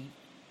 He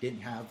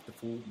didn't have the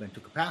full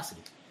mental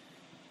capacity,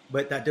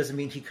 but that doesn't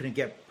mean he couldn't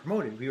get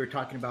promoted. We were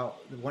talking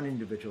about the one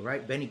individual,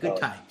 right? Benny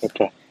Goodtimes.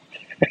 Okay,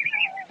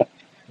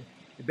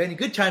 If Benny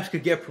Goodtimes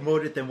could get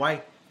promoted, then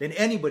why? Then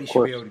anybody of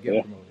should be course. able to get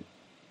Yeah, promoted.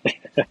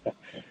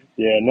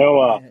 yeah.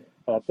 No, And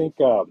I think,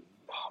 oh,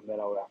 man,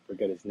 I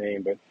forget his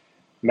name, but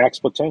max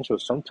potential.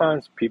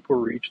 Sometimes people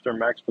reach their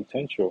max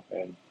potential,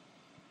 and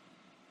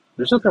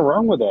there's nothing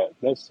wrong with that.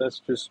 That's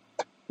just,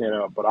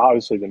 But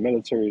obviously, the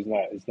military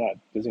is not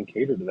doesn't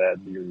cater to that.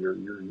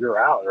 You're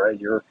out, right?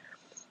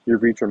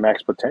 You've reached your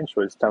max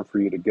potential. It's time for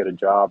you to get a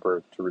job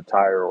or to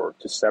retire or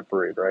to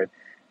separate, right?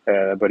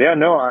 But yeah,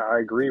 no, I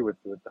agree with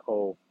the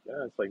whole.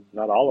 Yeah, it's like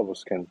not all of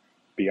us can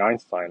be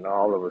Einstein. Not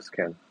all of us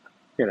can,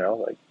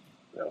 like,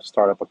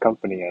 start up a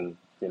company and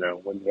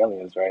win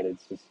millions, right?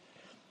 It's just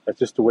that's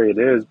just the way it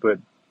is. But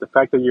the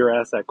fact that you're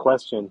asked that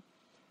question,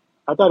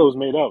 I thought it was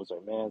made up. It's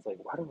like, man, it's like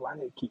why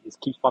did it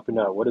keeps popping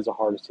up? What is the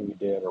hardest thing you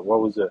did, or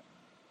what was it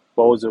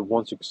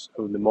once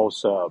the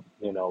most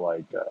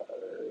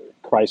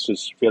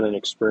crisis feeling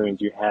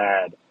experience you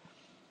had,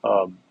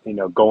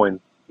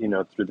 going,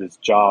 through this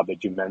job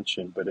that you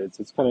mentioned. But it's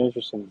kind of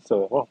interesting.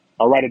 So, well,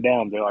 I'll write it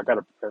down, Bill. I got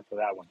to prepare for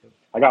that one.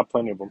 I got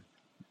plenty of them.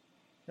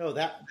 no,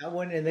 that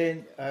one. And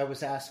then I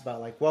was asked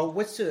about like, well,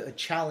 what's a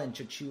challenge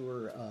that you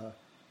were,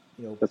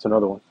 you know, That's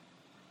another one.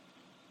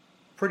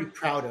 pretty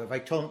proud of? I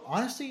told him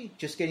honestly,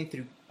 just getting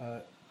through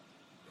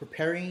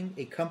preparing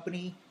a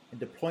company and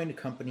deploying a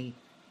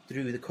company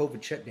through the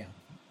COVID shutdown.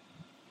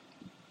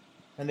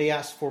 And they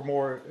asked for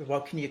more.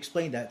 Well, can you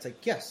explain that? It's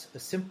like, yes, a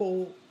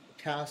simple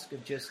task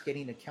of just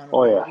getting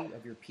Oh yeah, accountability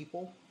of your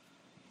people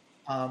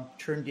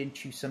turned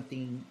into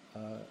something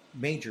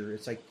major.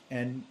 It's like,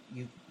 and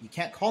you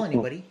can't call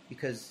hmm, anybody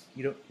because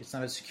you don't. It's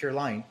not a secure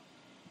line,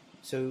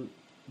 so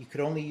you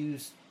could only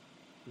use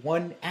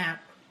one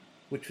app,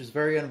 which was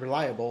very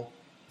unreliable.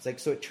 It's like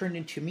so it turned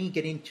into me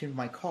getting into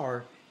my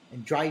car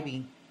and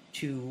driving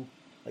to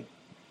like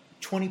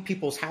 20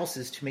 people's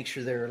houses to make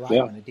sure they're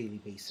alive yeah. on a daily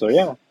So basis.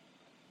 yeah,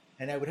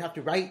 And I would have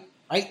to write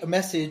a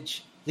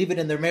message, leave it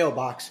in their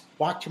mailbox,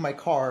 walk to my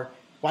car,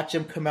 watch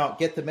them come out,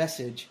 get the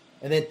message,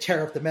 and then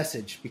tear up the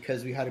message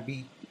because we had to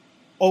be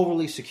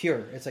overly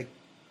secure. It's like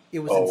it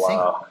was oh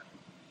insane. wow,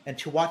 And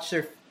to watch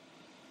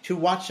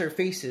their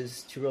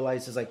faces to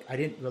realize is like I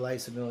didn't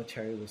realize the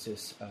military was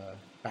this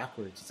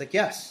backwards. It's like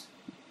yes,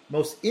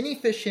 most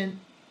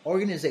inefficient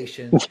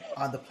organization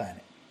on the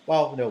planet.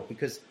 Well, no,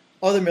 because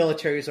other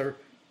militaries are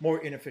more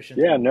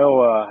inefficient than yeah. we are.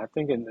 No, I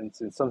think in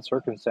some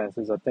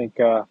circumstances, I think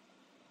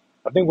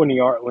when the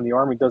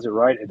army does it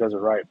right, it does it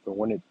right. But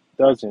when it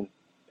doesn't,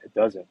 it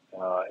doesn't.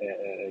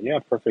 And yeah,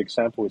 perfect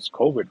example is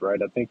COVID,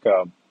 right? I think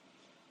I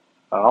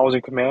was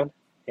in command,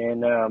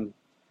 and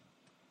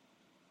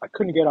I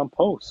couldn't get on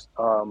post,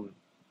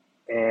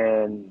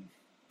 and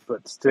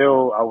but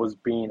still I was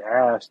being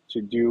asked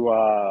to do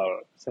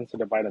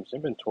sensitive items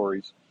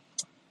inventories.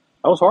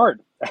 That was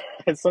hard.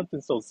 It's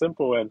something so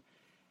simple,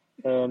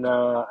 and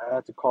I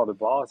had to call the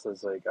boss. I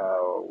was like,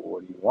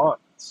 "What do you want?"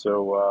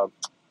 So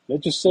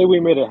let's just say we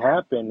made it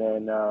happen,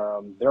 and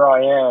there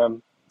I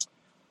am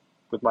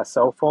with my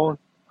cell phone,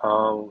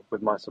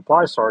 with my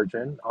supply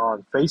sergeant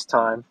on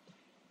FaceTime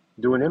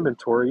doing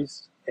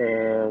inventories,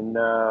 and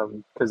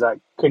because I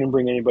couldn't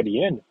bring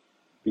anybody in,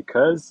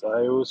 because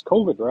it was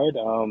COVID, right?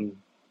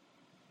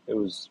 It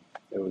was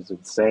it was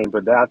insane.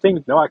 But I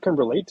think no, I can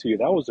relate to you.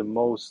 That was the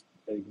most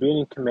like, being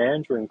in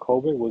command during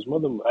COVID was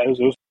one of the it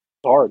was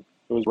hard.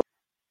 It was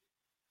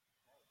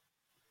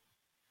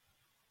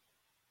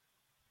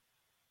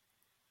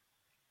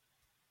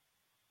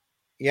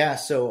Yeah,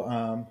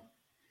 so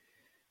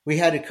we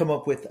had to come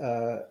up with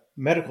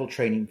medical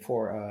training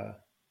for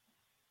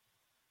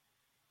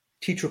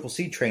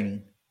TCCC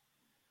training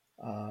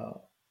uh,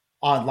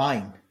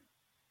 online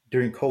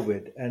during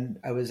COVID. And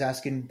I was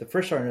asking the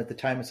first sergeant at the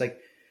time, it's like,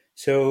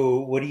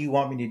 so what do you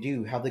want me to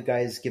do? Have the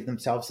guys give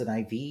themselves an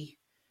IV?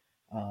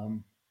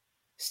 Um,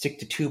 Stick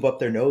the tube up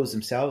their nose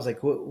themselves? Like,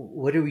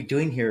 what are we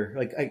doing here?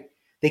 Like,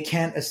 they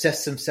can't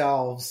assess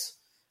themselves.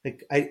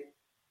 Like, I,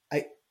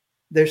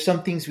 there's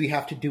some things we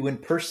have to do in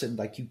person.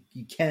 Like,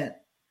 you can't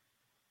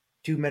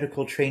do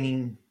medical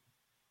training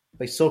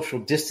by social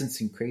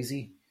distancing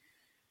crazy.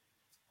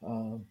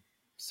 Um,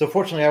 so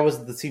fortunately, I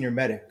wasn't the senior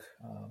medic.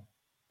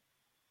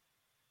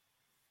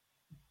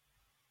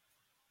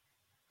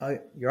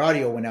 Your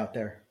audio went out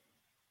there.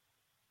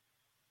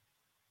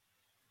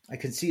 I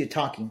can see you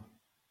talking.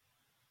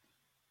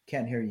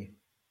 Can't hear you.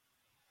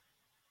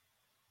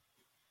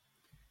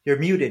 You're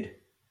muted.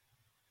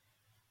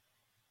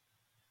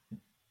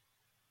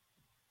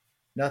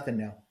 Nothing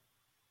now.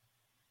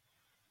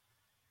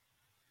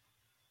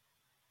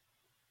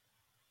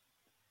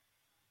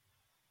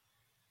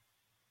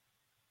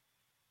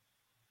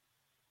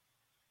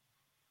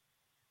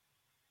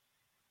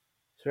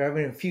 So we're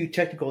having a few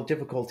technical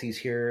difficulties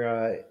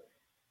here.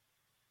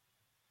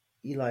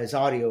 Eli's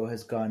audio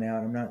has gone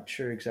out. I'm not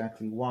sure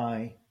exactly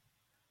why.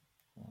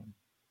 Um,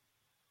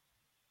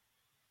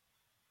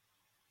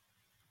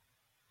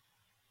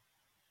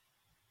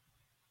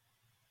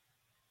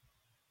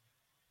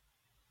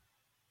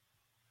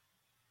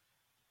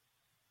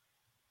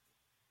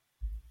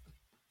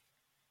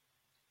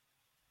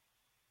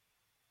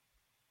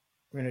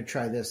 we're going to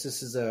try this.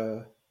 This is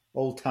a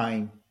old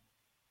time.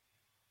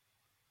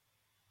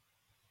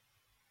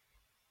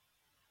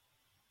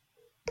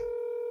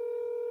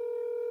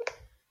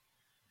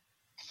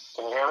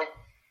 Can you hear me?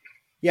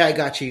 Yeah, I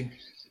got you.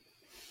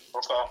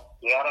 Okay.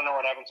 Yeah, I don't know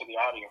what happened to the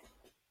audio.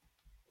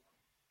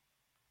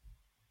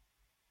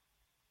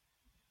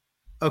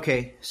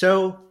 Okay,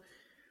 so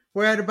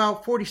we're at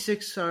about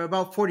 46,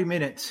 about 40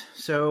 minutes.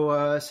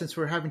 So since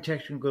we're having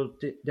technical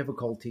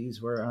difficulties,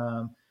 we're,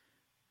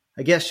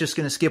 I guess, just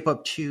going to skip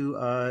up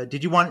to,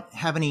 did you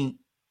have any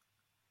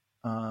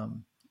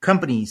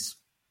companies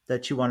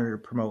that you wanted to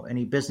promote,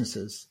 any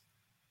businesses?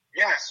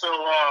 Yeah, so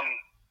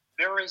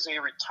there is a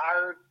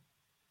retired,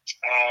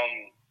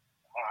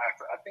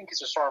 I think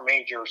it's a sergeant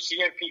major,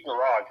 CFP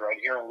Garage right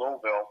here in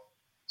Louisville.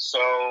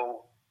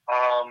 So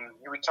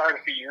he retired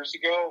a few years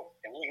ago,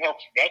 and he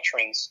helps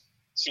veterans,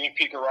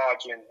 CFP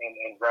Garage in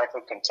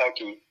Radcliffe,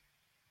 Kentucky,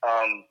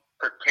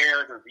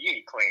 prepare their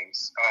VA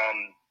claims.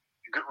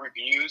 Good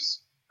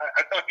reviews.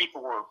 I thought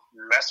people were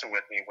messing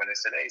with me when they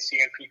said, hey,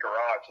 CFP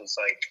Garage is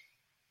like,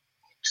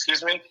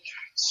 excuse me?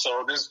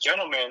 So this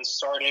gentleman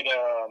started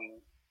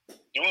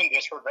doing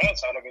this for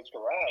vets out of his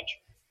garage.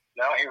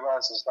 Now he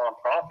runs his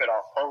nonprofit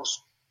off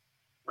post.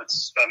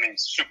 It's, I mean,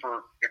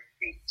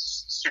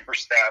 super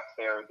staff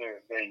there.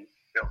 They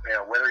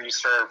whether you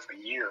serve a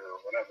year or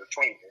whatever,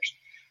 20 years.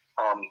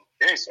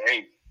 They say,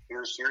 hey,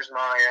 here's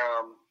my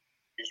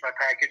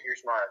packet,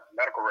 here's my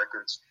medical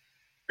records.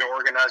 They'll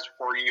organize it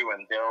for you,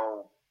 and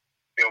they'll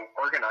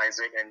organize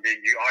it, and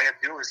all you have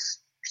to do is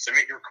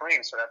submit your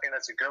claim. So I think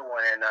that's a good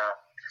one. And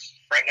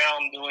right now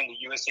I'm doing the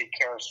USA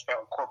Cares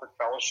Corporate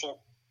Fellowship.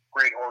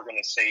 Great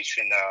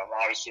organization.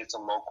 Obviously, it's a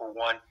local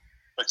one,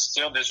 but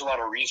still, there's a lot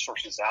of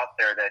resources out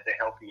there that they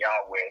help you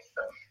out with.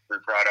 We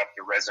brought up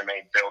the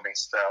resume building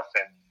stuff,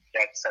 and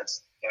that's.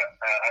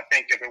 I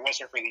think if it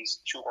wasn't for these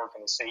two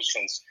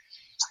organizations,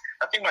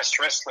 I think my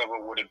stress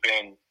level would have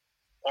been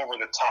over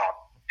the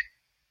top,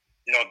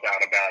 no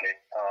doubt about it.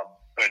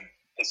 But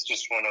it's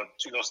just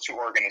those two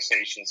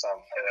organizations. I'm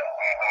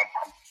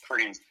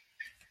pretty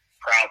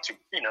proud to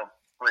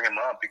bring them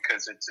up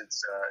because it's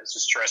a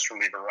stress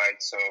reliever,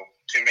 right? So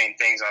two main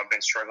things I've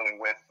been struggling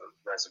with: the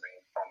resume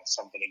and finding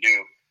something to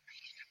do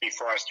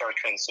before I start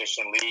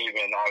transition leave,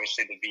 and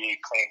obviously the VA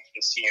claim to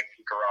the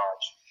CMP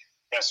Garage.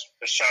 That's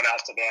a shout out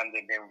to them.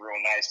 They've been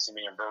real nice to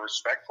me and very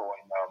respectful.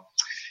 And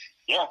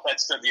yeah,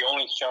 that's the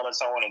only shout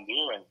outs I want to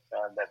do,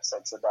 and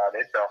that's about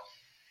it, though.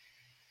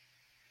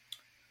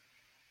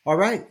 All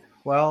right.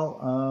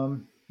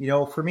 Well,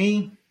 for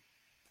me,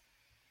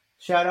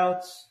 shout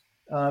outs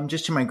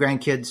just to my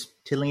grandkids,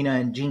 to Lena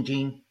and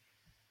Jean.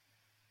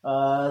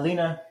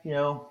 Lena,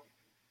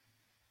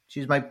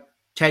 she's my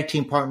tag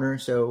team partner,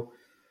 so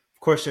of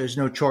course there's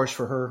no chores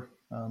for her.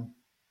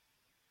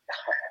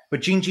 But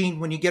Jean,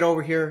 when you get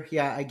over here,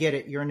 yeah, I get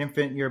it. You're an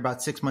infant. You're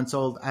about 6 months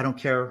old. I don't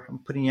care. I'm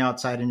putting you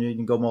outside and you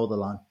can go mow the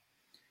lawn.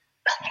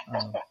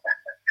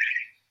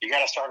 You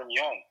got to start him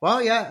young.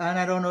 Well, yeah, and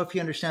I don't know if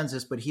he understands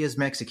this, but he is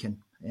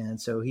Mexican.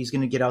 And so he's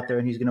going to get out there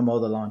and he's going to mow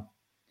the lawn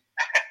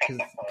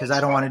because I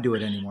don't want to do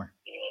it anymore.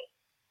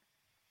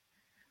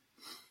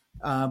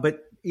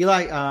 But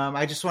Eli,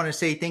 I just want to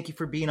say thank you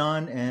for being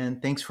on,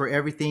 and thanks for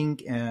everything.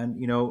 And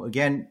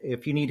again,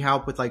 if you need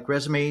help with like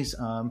resumes,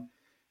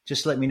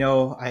 just let me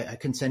know. I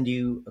can send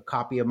you a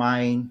copy of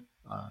mine,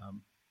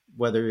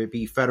 whether it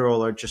be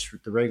federal or just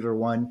the regular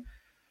one,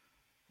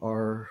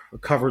 or a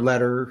cover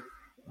letter,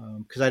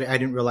 because I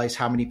didn't realize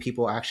how many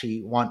people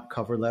actually want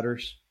cover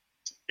letters.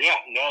 Yeah,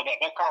 no,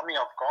 that caught me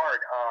off guard.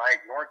 I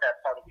ignored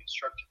that part of the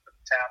instruction for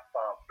the TAP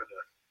for the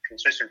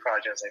transition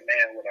project. I was like,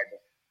 man, what I go?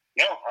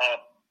 No,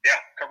 yeah,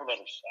 cover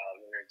letters.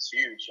 It's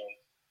huge, and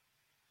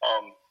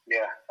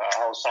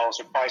I was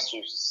surprised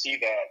to see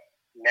that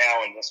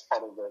now, and that's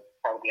part of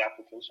the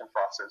application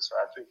process. So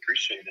I do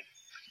appreciate it.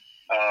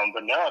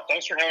 But no,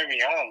 thanks for having me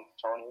on,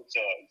 Tony.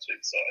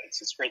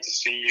 It's great to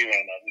see you,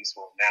 and at least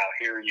we'll now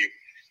hear you.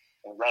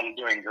 I'm glad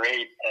you're doing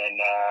great, and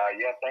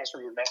thanks for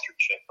your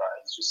mentorship.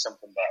 It's just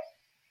something that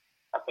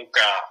I think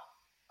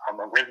I'm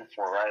grateful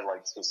for, right?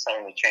 Like just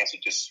having the chance to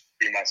just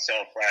be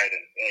myself, right?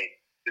 And hey,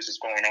 this is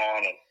going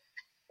on, and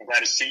I'm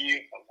glad to see you.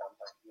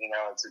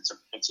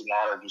 It's an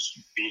honor to just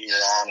be here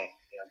on and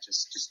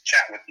just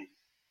chat with you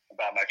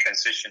about my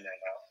transition.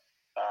 And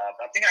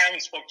I think I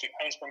haven't spoke to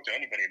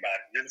anybody about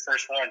it. You're the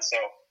first one,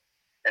 so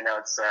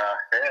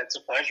it's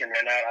a pleasure,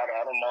 man.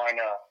 I don't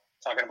mind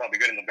talking about the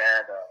good and the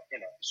bad.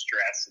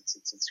 Stress.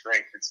 It's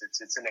great.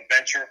 It's an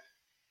adventure.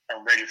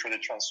 I'm ready for the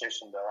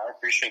transition, though. I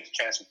appreciate the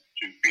chance to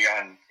be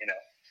on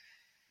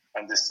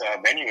this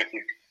venue with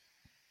you.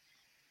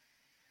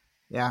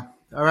 Yeah.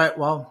 All right.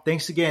 Well,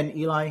 thanks again,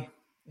 Eli.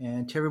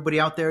 And to everybody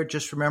out there,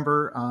 just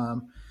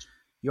remember,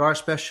 you are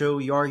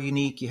special. You are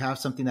unique. You have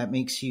something that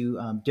makes you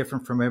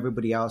different from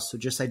everybody else. So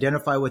just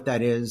identify what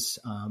that is,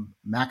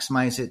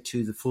 maximize it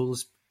to the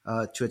fullest,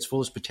 to its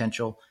fullest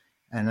potential.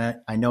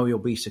 And I know you'll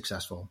be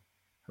successful.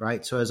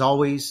 Right. So as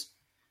always,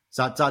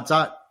 zot, zot,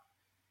 zot,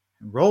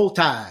 and roll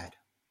tide.